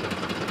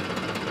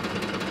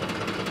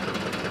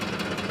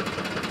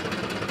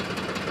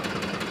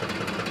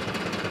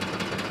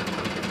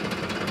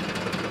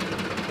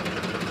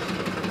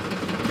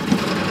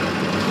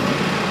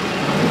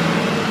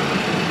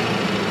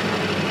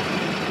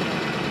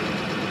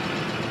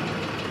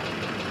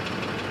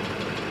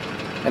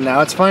 And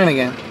now it's fine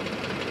again.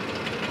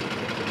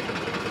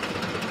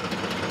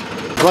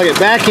 Plug it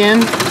back in.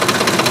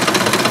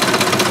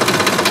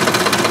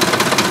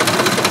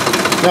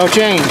 No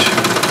change.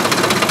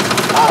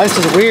 Ah, this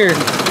is weird.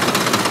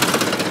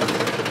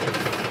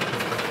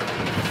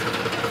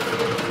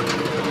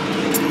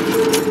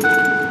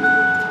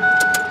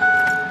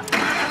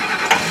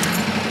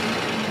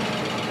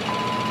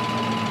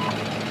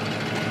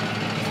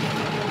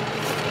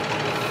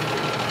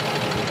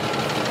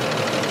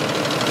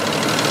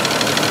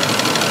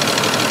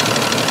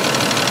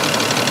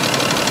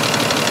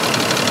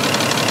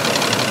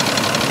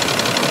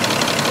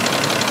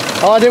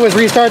 All I did was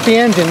restart the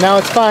engine, now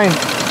it's fine.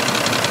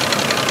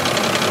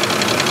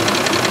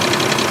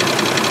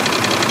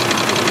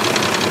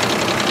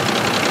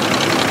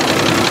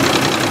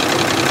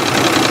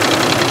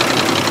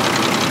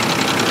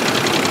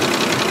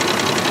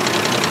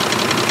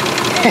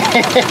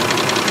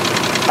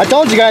 I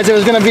told you guys it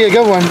was going to be a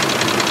good one.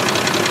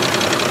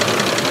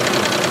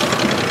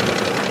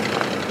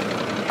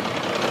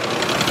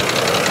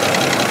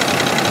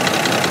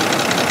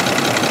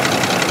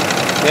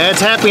 Yeah,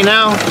 it's happy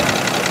now.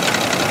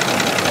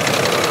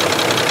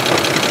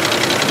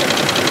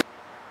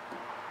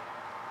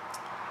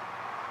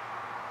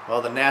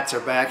 Well, the gnats are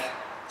back,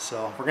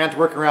 so we're going to have to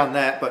work around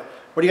that. But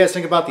what do you guys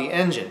think about the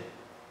engine?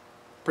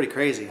 Pretty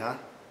crazy, huh?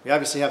 We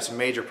obviously have some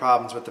major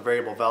problems with the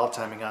variable valve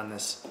timing on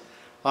this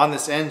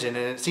engine,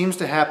 and it seems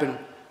to happen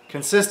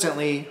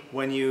consistently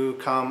when you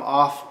come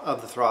off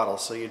of the throttle.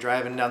 So you're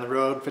driving down the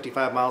road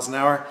 55 miles an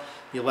hour,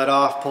 you let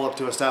off, pull up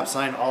to a stop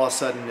sign, all of a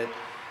sudden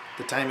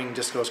the timing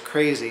just goes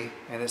crazy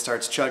and it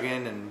starts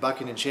chugging and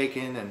bucking and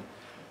shaking, and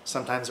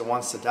sometimes it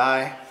wants to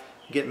die.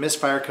 You get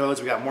misfire codes.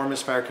 We got more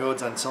misfire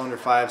codes on cylinder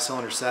 5,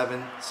 cylinder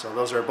 7, so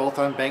those are both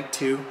on bank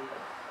 2.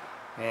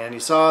 And you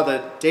saw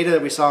the data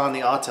that we saw on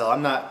the Autel.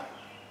 I'm not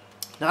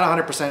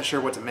 100%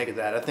 sure what to make of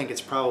that. I think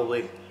it's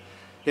probably,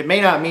 it may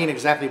not mean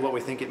exactly what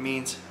we think it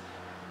means.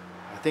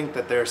 I think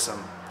that there's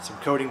some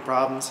coding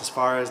problems as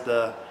far as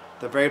the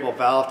variable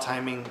valve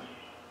timing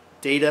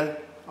data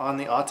on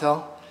the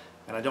Autel,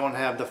 and I don't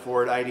have the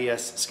Ford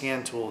IDS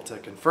scan tool to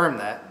confirm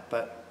that,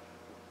 but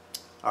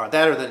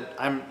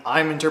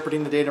I'm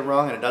interpreting the data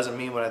wrong and it doesn't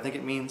mean what I think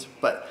it means.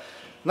 But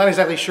I'm not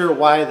exactly sure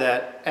why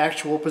that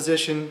actual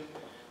position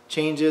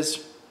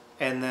changes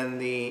and then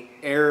the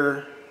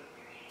error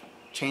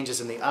changes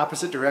in the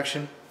opposite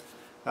direction.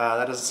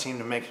 That doesn't seem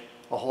to make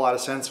a whole lot of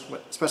sense,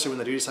 especially when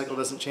the duty cycle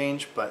doesn't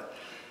change, but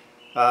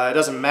it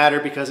doesn't matter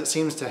because it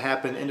seems to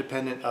happen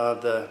independent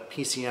of the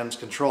PCM's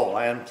control.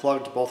 I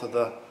unplugged both of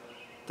the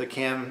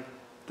VVT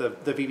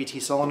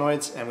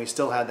solenoids and we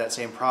still had that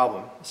same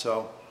problem.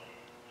 So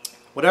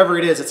whatever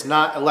it is, it's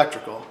not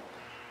electrical.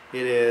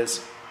 It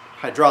is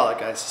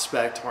hydraulic, I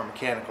suspect, or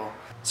mechanical.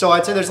 So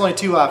I'd say there's only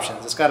two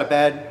options. It's got a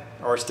bad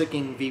or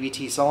sticking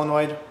VVT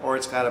solenoid, or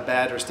it's got a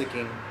bad or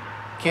sticking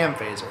cam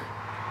phaser.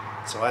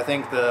 So I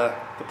think the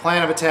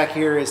plan of attack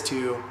here is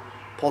to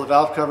pull the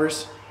valve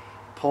covers,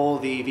 pull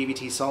the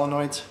VVT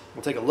solenoids.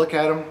 We'll take a look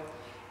at them,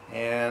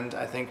 and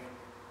I think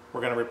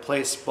we're going to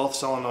replace both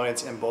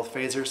solenoids and both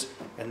phasers,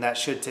 and that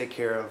should take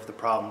care of the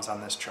problems on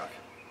this truck.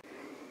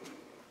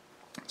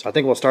 So I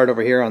think we'll start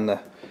over here on the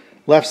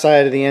left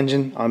side of the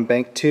engine on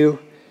bank 2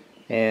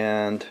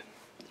 and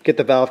get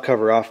the valve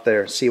cover off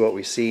there, see what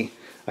we see.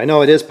 I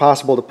know it is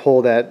possible to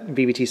pull that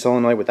VVT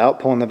solenoid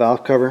without pulling the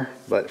valve cover,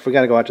 but if we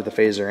got to go out to the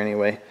phaser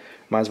anyway,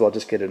 might as well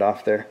just get it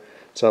off there.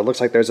 So it looks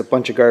like there's a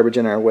bunch of garbage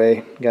in our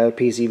way. We got a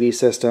PCV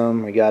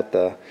system, we got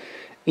the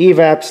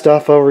evap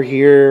stuff over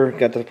here,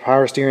 got the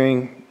power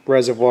steering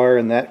reservoir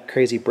and that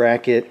crazy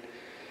bracket.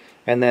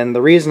 And then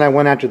the reason I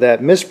went after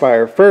that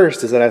misfire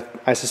first is that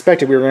I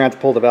suspected we were going to have to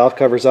pull the valve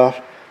covers off,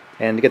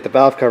 and to get the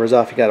valve covers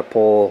off you got to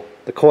pull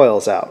the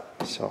coils out.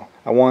 So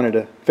I wanted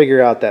to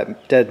figure out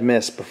that dead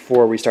miss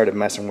before we started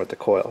messing with the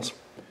coils.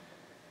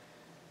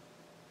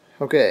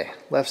 Okay,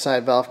 left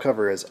side valve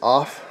cover is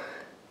off.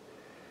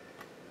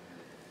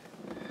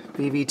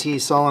 VVT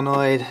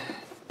solenoid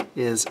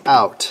is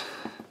out.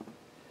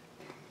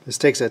 This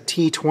takes a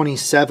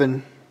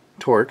T27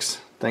 Torx,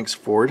 thanks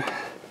Ford,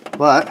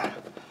 but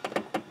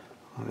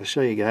I'm going to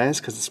show you guys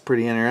because it's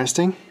pretty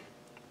interesting.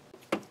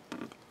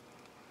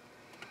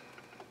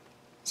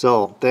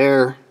 So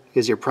there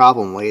is your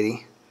problem,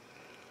 lady.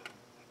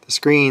 The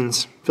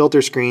screens,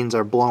 filter screens,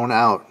 are blown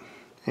out,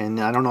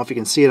 and I don't know if you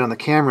can see it on the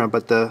camera,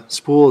 but the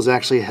spool is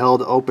actually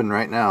held open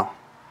right now.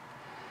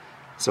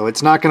 So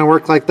it's not going to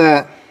work like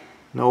that.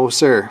 No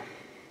sir.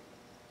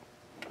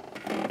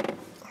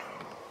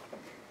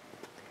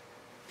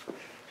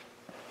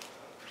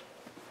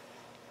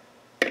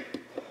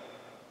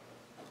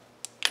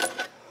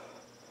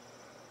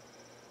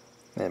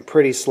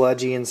 pretty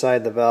sludgy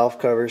inside the valve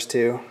covers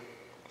too.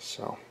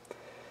 So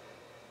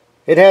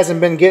it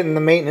hasn't been getting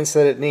the maintenance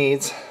that it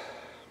needs.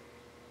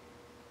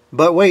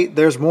 But wait,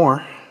 there's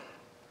more.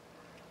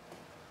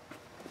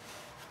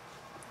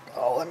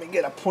 Oh, let me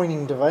get a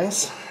pointing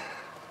device.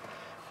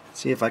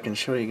 See if I can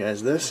show you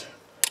guys this.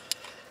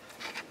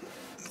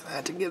 I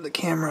had to give the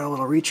camera a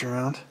little reach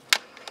around.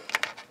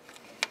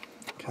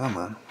 Come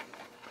on.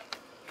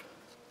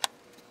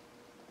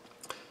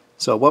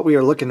 So what we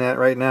are looking at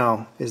right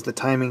now is the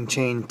timing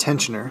chain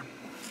tensioner.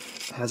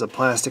 It has a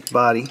plastic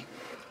body.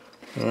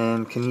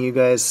 And can you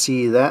guys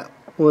see that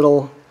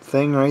little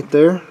thing right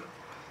there?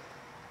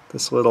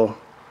 This little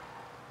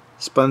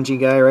spongy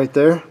guy right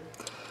there?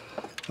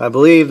 I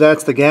believe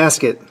that's the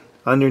gasket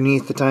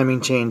underneath the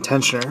timing chain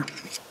tensioner.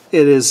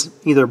 It is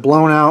either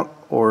blown out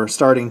or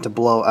starting to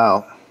blow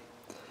out.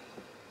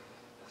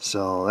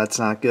 So that's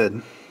not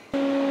good.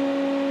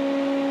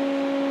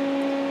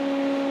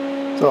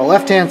 So the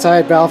left-hand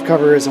side valve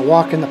cover is a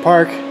walk in the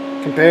park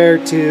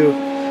compared to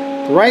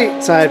the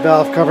right side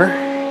valve cover,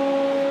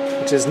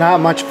 which is not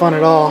much fun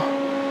at all.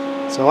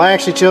 So I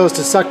actually chose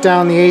to suck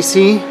down the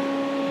AC.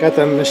 Got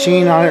the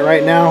machine on it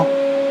right now,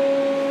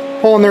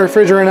 pulling the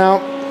refrigerant out.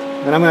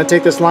 Then I'm going to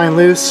take this line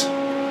loose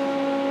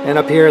and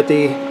up here at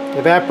the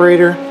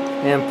evaporator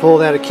and pull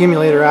that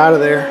accumulator out of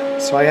there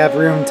so I have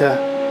room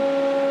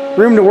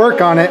to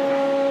work on it.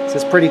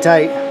 It's pretty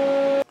tight.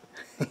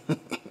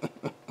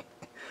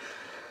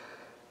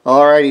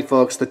 Alrighty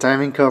folks, the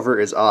timing cover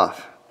is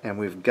off and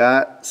we've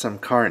got some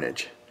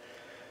carnage.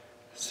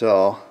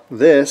 So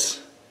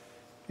this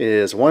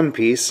is one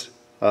piece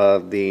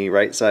of the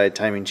right side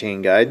timing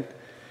chain guide.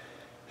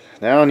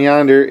 Down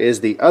yonder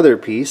is the other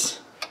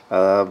piece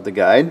of the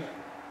guide.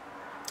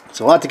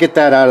 So we'll have to get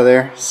that out of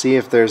there, see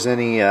if there's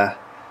any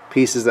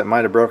pieces that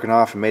might have broken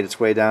off and made its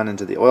way down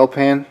into the oil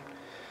pan.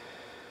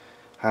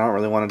 I don't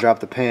really want to drop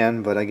the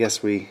pan, but I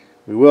guess we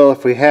will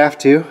if we have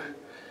to.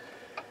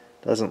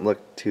 Doesn't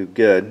look too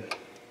good.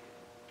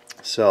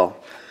 So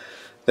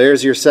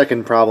there's your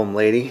second problem,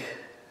 lady,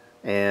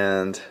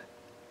 and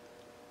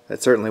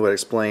that certainly would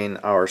explain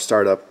our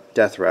startup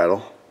death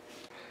rattle.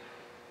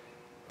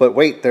 But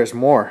wait, there's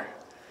more.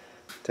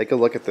 Take a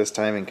look at this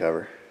timing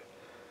cover.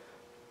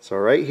 So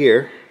right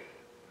here,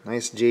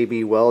 nice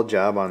JB Weld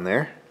job on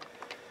there.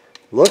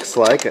 Looks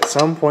like at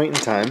some point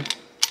in time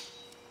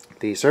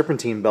the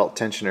serpentine belt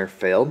tensioner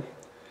failed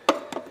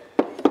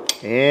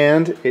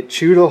and it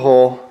chewed a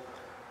hole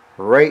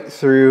right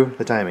through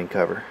the timing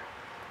cover.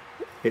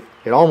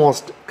 It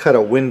almost cut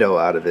a window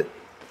out of it,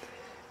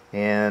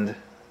 and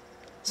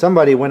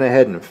somebody went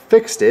ahead and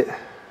fixed it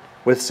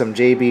with some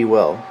JB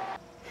Weld.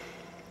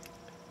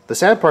 The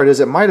sad part is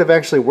it might have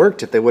actually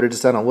worked if they would have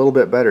just done a little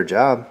bit better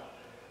job.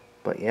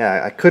 But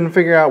yeah, I couldn't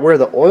figure out where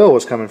the oil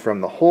was coming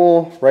from. The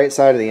whole right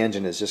side of the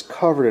engine is just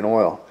covered in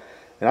oil.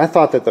 And I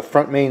thought that the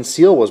front main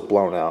seal was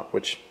blown out,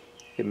 which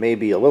it may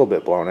be a little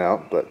bit blown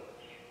out, but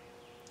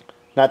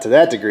not to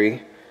that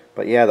degree.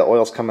 But yeah, the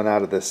oil's coming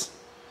out of this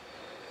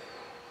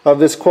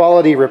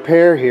quality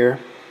repair here.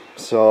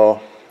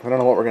 So I don't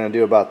know what we're going to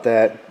do about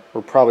that.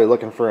 We're probably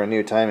looking for a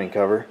new timing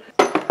cover.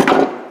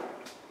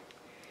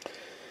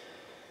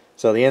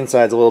 So the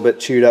inside's a little bit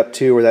chewed up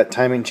too, where that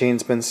timing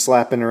chain's been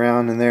slapping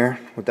around in there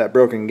with that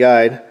broken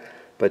guide.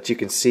 But you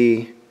can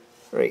see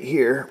right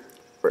here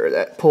where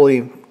that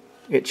pulley,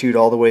 it chewed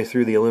all the way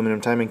through the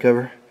aluminum timing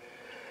cover.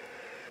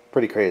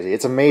 Pretty crazy.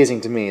 It's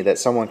amazing to me that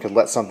someone could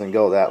let something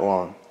go that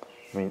long.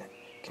 I mean,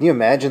 can you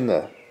imagine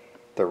the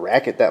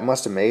racket that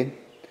must have made?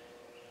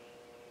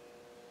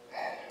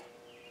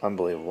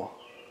 Unbelievable.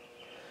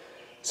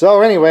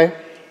 So anyway,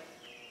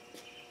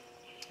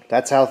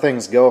 that's how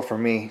things go for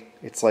me.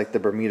 It's like the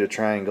Bermuda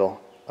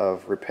Triangle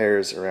of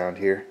repairs around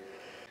here.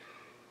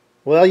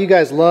 Well, you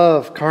guys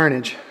love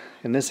carnage,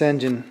 and this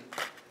engine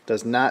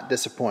does not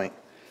disappoint.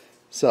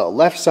 So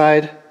left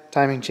side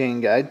timing chain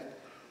guide,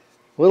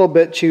 a little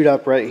bit chewed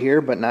up right here,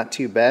 but not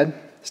too bad.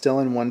 Still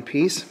in one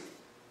piece.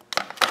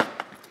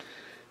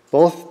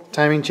 Both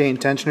timing chain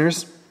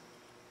tensioners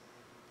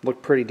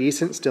look pretty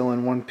decent, still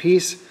in one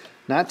piece.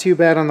 Not too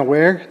bad on the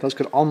wear. Those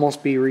could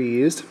almost be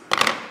reused.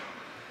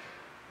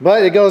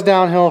 But it goes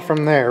downhill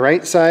from there.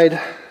 Right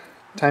side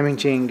timing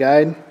chain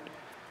guide,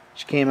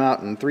 which came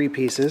out in 3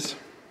 pieces.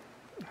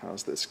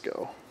 How's this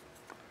go?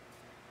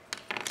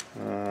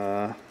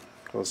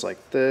 Goes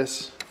like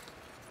this.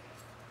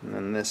 And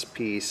then this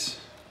piece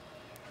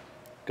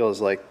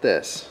goes like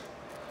this.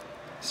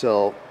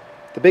 So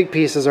the big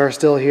pieces are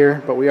still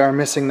here, but we are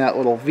missing that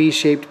little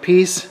V-shaped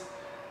piece.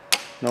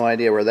 No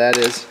idea where that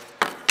is.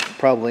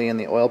 Probably in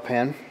the oil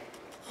pan.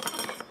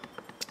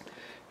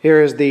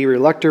 Here is the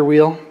reluctor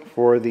wheel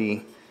for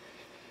the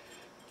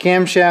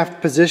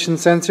camshaft position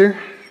sensor.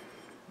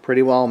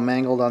 Pretty well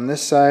mangled on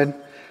this side.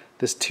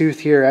 This tooth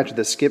here after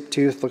the skip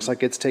tooth looks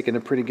like it's taken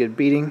a pretty good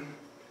beating.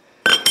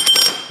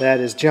 That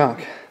is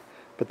junk.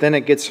 But then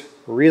it gets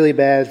really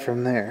bad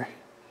from there.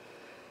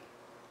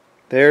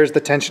 There's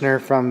the tensioner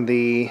from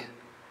the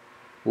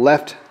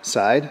left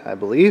side, I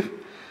believe.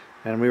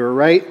 And we were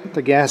right,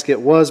 the gasket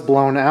was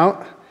blown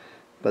out,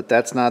 but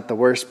that's not the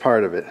worst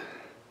part of it.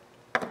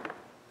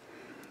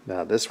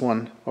 Now this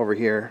one over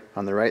here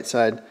on the right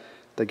side,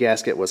 the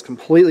gasket was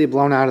completely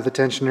blown out of the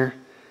tensioner.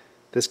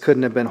 This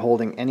couldn't have been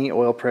holding any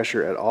oil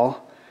pressure at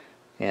all.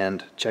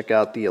 And check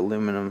out the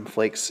aluminum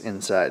flakes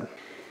inside.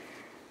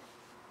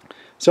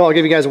 So I'll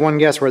give you guys one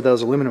guess where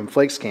those aluminum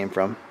flakes came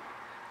from.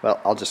 Well,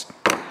 I'll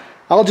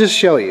just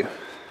show you.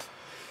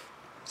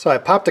 So I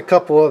popped a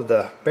couple of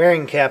the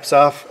bearing caps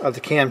off of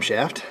the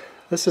camshaft.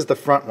 This is the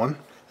front one.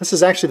 This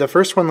is actually the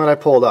first one that I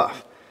pulled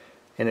off,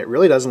 and it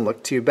really doesn't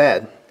look too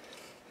bad.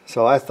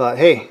 So I thought,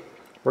 hey,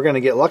 we're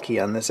gonna get lucky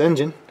on this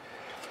engine.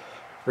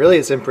 Really,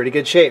 it's in pretty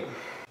good shape.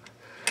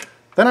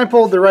 Then I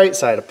pulled the right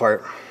side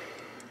apart,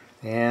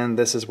 and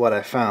this is what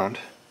I found.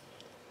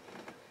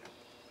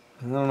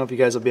 I don't know if you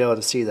guys will be able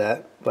to see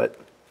that, but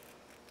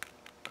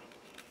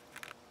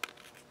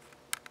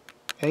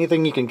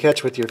anything you can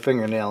catch with your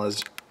fingernail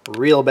is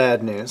real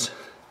bad news.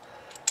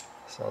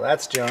 So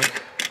that's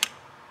junk.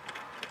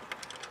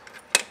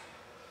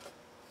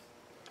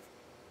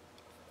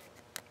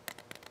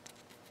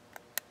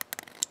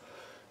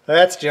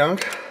 That's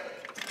junk.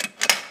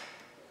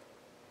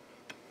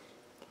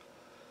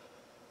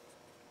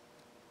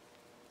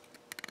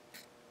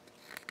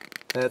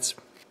 That's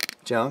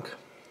junk.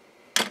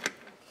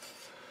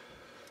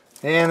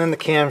 And then the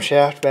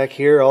camshaft back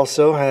here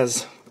also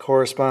has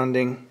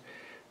corresponding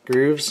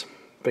grooves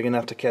big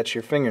enough to catch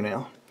your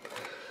fingernail.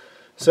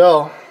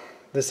 So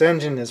this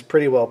engine is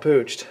pretty well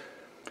pooched.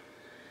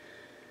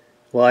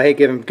 Well, I hate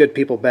giving good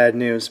people bad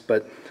news,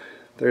 but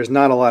there's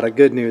not a lot of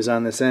good news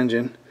on this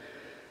engine.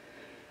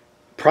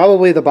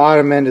 Probably the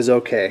bottom end is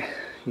okay.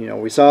 You know,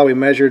 we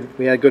measured,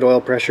 we had good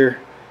oil pressure,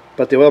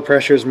 but the oil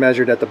pressure is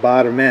measured at the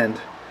bottom end.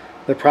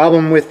 The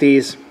problem with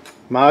these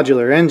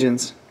modular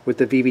engines with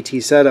the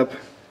VVT setup,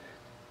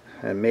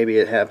 and maybe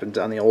it happened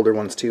on the older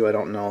ones too, I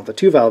don't know. The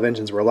 2-valve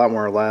engines were a lot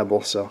more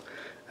reliable, so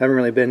I haven't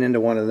really been into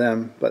one of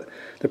them. But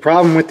the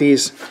problem with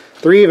these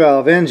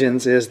 3-valve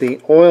engines is the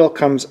oil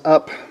comes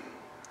up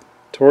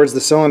towards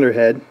the cylinder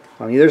head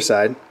on either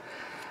side,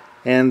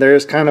 and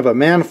there's kind of a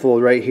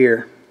manifold right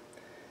here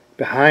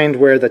behind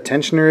where the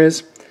tensioner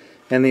is,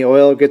 and the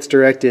oil gets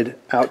directed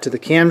out to the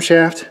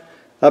camshaft,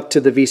 up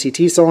to the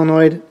VCT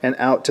solenoid, and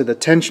out to the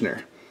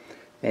tensioner.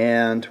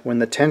 And when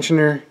the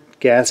tensioner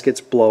gaskets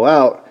blow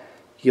out,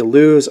 you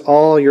lose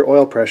all your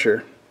oil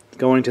pressure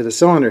going to the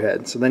cylinder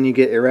head. So then you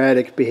get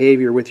erratic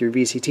behavior with your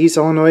VCT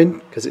solenoid,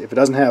 because if it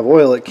doesn't have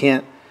oil, it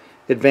can't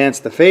advance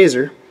the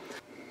phaser.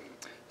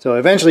 So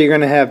eventually you're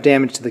going to have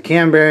damage to the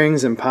cam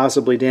bearings and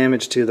possibly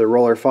damage to the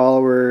roller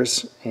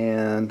followers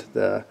and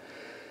the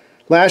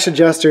lash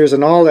adjusters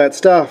and all that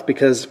stuff,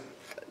 because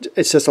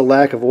it's just a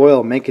lack of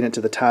oil making it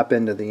to the top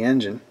end of the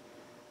engine.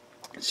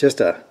 It's just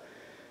a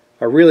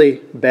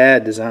really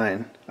bad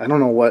design. I don't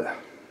know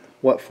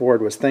what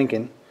Ford was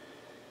thinking.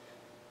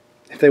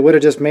 If they would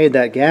have just made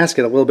that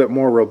gasket a little bit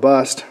more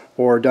robust,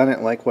 or done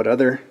it like what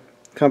other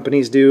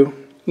companies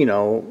do, you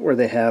know, where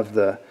they have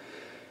the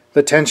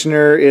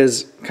tensioner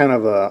is kind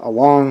of a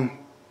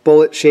long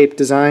bullet shaped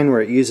design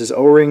where it uses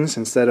O-rings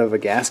instead of a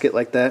gasket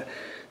like that,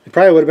 it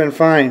probably would have been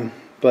fine.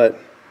 But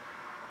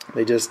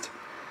they just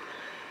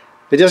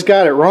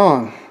got it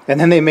wrong.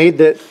 And then they made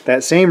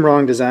that same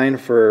wrong design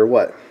for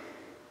what?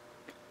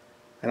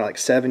 I don't know, like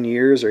 7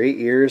 years or 8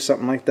 years,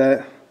 something like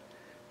that.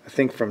 I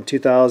think from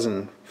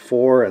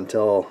 2004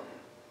 until,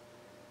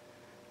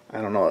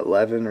 I don't know,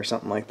 11 or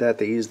something like that.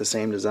 They used the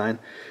same design.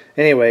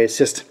 Anyway, it's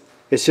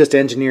just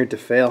engineered to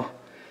fail.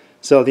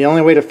 So the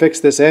only way to fix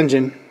this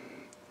engine,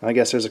 I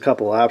guess there's a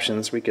couple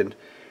options. We could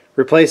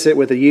replace it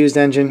with a used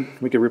engine.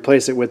 We could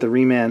replace it with a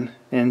reman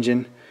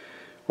engine.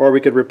 Or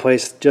we could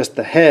replace just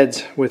the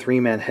heads with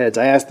reman heads.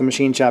 I asked the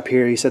machine shop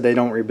here. He said they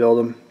don't rebuild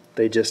them.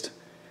 They just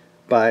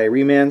buy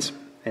remans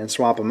and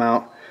swap them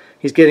out.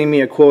 He's getting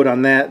me a quote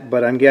on that,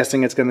 but I'm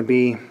guessing it's going to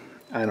be,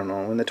 I don't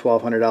know, in the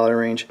 $1,200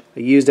 range.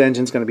 A used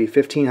engine is going to be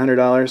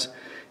 $1,500.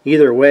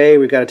 Either way,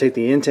 we've got to take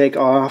the intake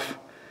off.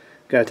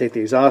 Got to take the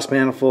exhaust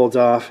manifolds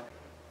off.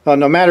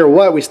 No matter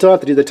what, we still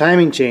have to do the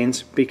timing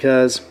chains,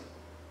 because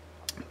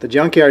the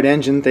junkyard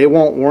engine, they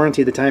won't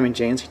warranty the timing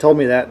chains. He told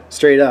me that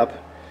straight up.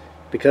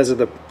 Because of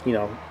the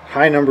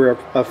high number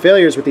of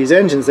failures with these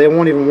engines, they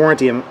won't even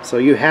warranty them. So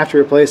you have to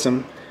replace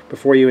them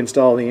before you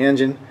install the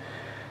engine.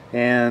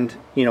 And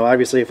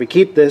obviously, if we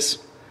keep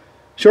this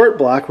short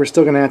block, we're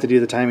still going to have to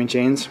do the timing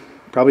chains.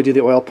 Probably do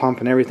the oil pump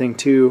and everything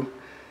too.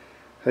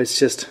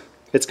 It's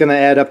going to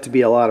add up to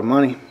be a lot of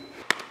money.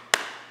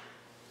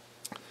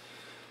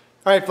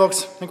 Alright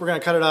folks, I think we're going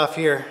to cut it off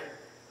here.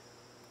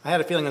 I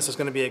had a feeling this was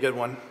going to be a good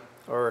one,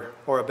 or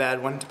a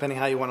bad one, depending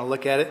how you want to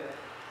look at it.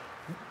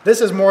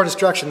 This is more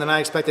destruction than I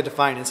expected to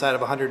find inside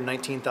of a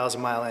 119,000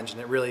 mile engine.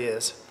 It really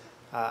is.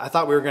 I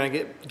thought we were going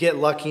to get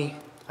lucky.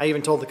 I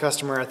even told the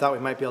customer I thought we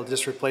might be able to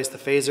just replace the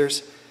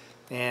phasers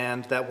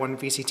and that one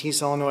VCT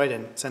solenoid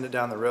and send it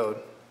down the road.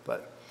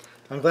 But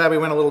I'm glad we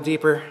went a little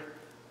deeper.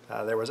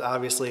 There was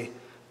obviously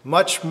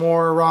much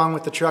more wrong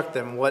with the truck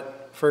than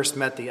what first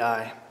met the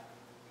eye.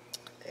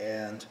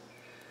 And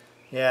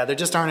yeah, there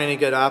just aren't any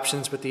good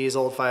options with these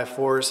old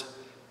 5.4s.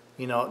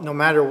 No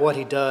matter what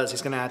he does,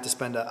 he's going to have to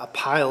spend a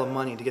pile of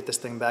money to get this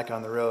thing back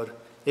on the road.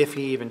 if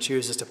he even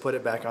chooses to put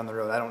it back on the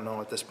road. I don't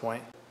know at this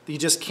point. You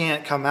just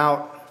can't come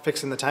out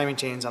fixing the timing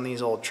chains on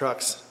these old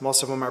trucks.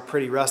 Most of them are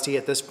pretty rusty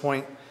at this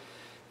point.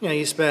 You know,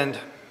 you spend,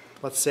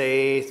 let's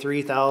say,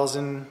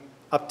 $3,000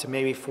 up to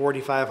maybe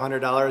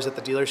 $4,500 at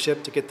the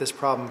dealership to get this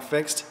problem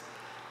fixed.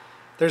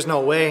 There's no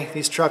way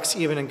these trucks,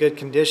 even in good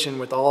condition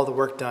with all the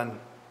work done,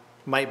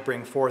 might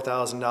bring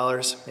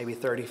 $4,000, maybe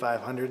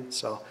 $3,500.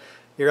 So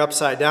you're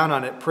upside down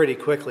on it pretty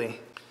quickly.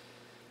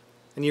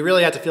 And you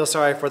really have to feel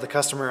sorry for the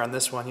customer on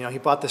this one. You know, he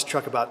bought this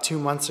truck about 2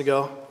 months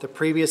ago. The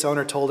previous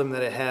owner told him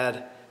that it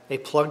had a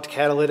plugged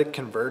catalytic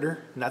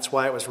converter, and that's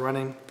why it was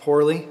running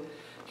poorly.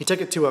 He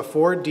took it to a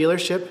Ford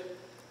dealership.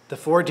 The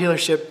Ford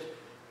dealership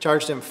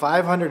charged him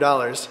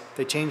 $500.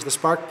 They changed the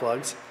spark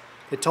plugs.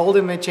 They told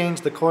him they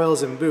changed the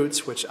coils and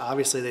boots, which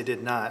obviously they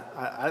did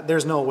not.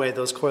 There's no way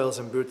those coils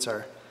and boots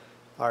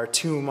are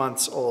 2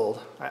 months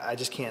old. I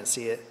just can't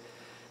see it.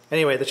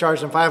 Anyway, they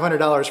charged him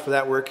 $500 for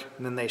that work,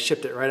 and then they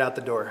shipped it right out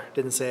the door.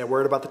 Didn't say a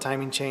word about the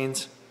timing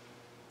chains,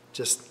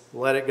 just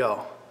let it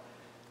go.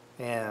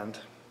 And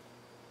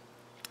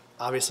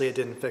obviously it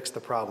didn't fix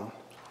the problem.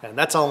 And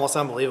that's almost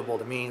unbelievable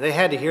to me. They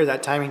had to hear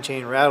that timing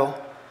chain rattle.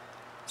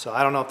 So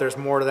I don't know if there's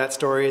more to that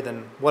story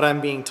than what I'm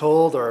being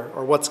told or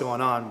what's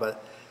going on,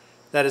 but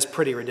that is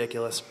pretty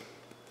ridiculous.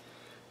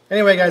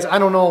 Anyway, guys, I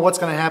don't know what's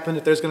going to happen,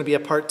 if there's going to be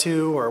a part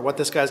 2 or what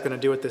this guy's going to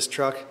do with this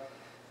truck.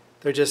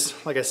 There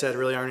just, like I said,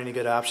 really aren't any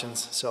good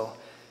options. So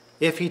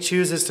if he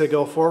chooses to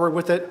go forward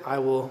with it, I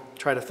will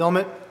try to film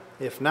it.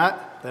 If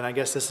not, then I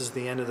guess this is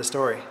the end of the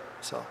story.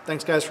 So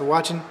thanks guys for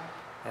watching,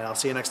 and I'll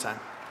see you next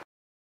time.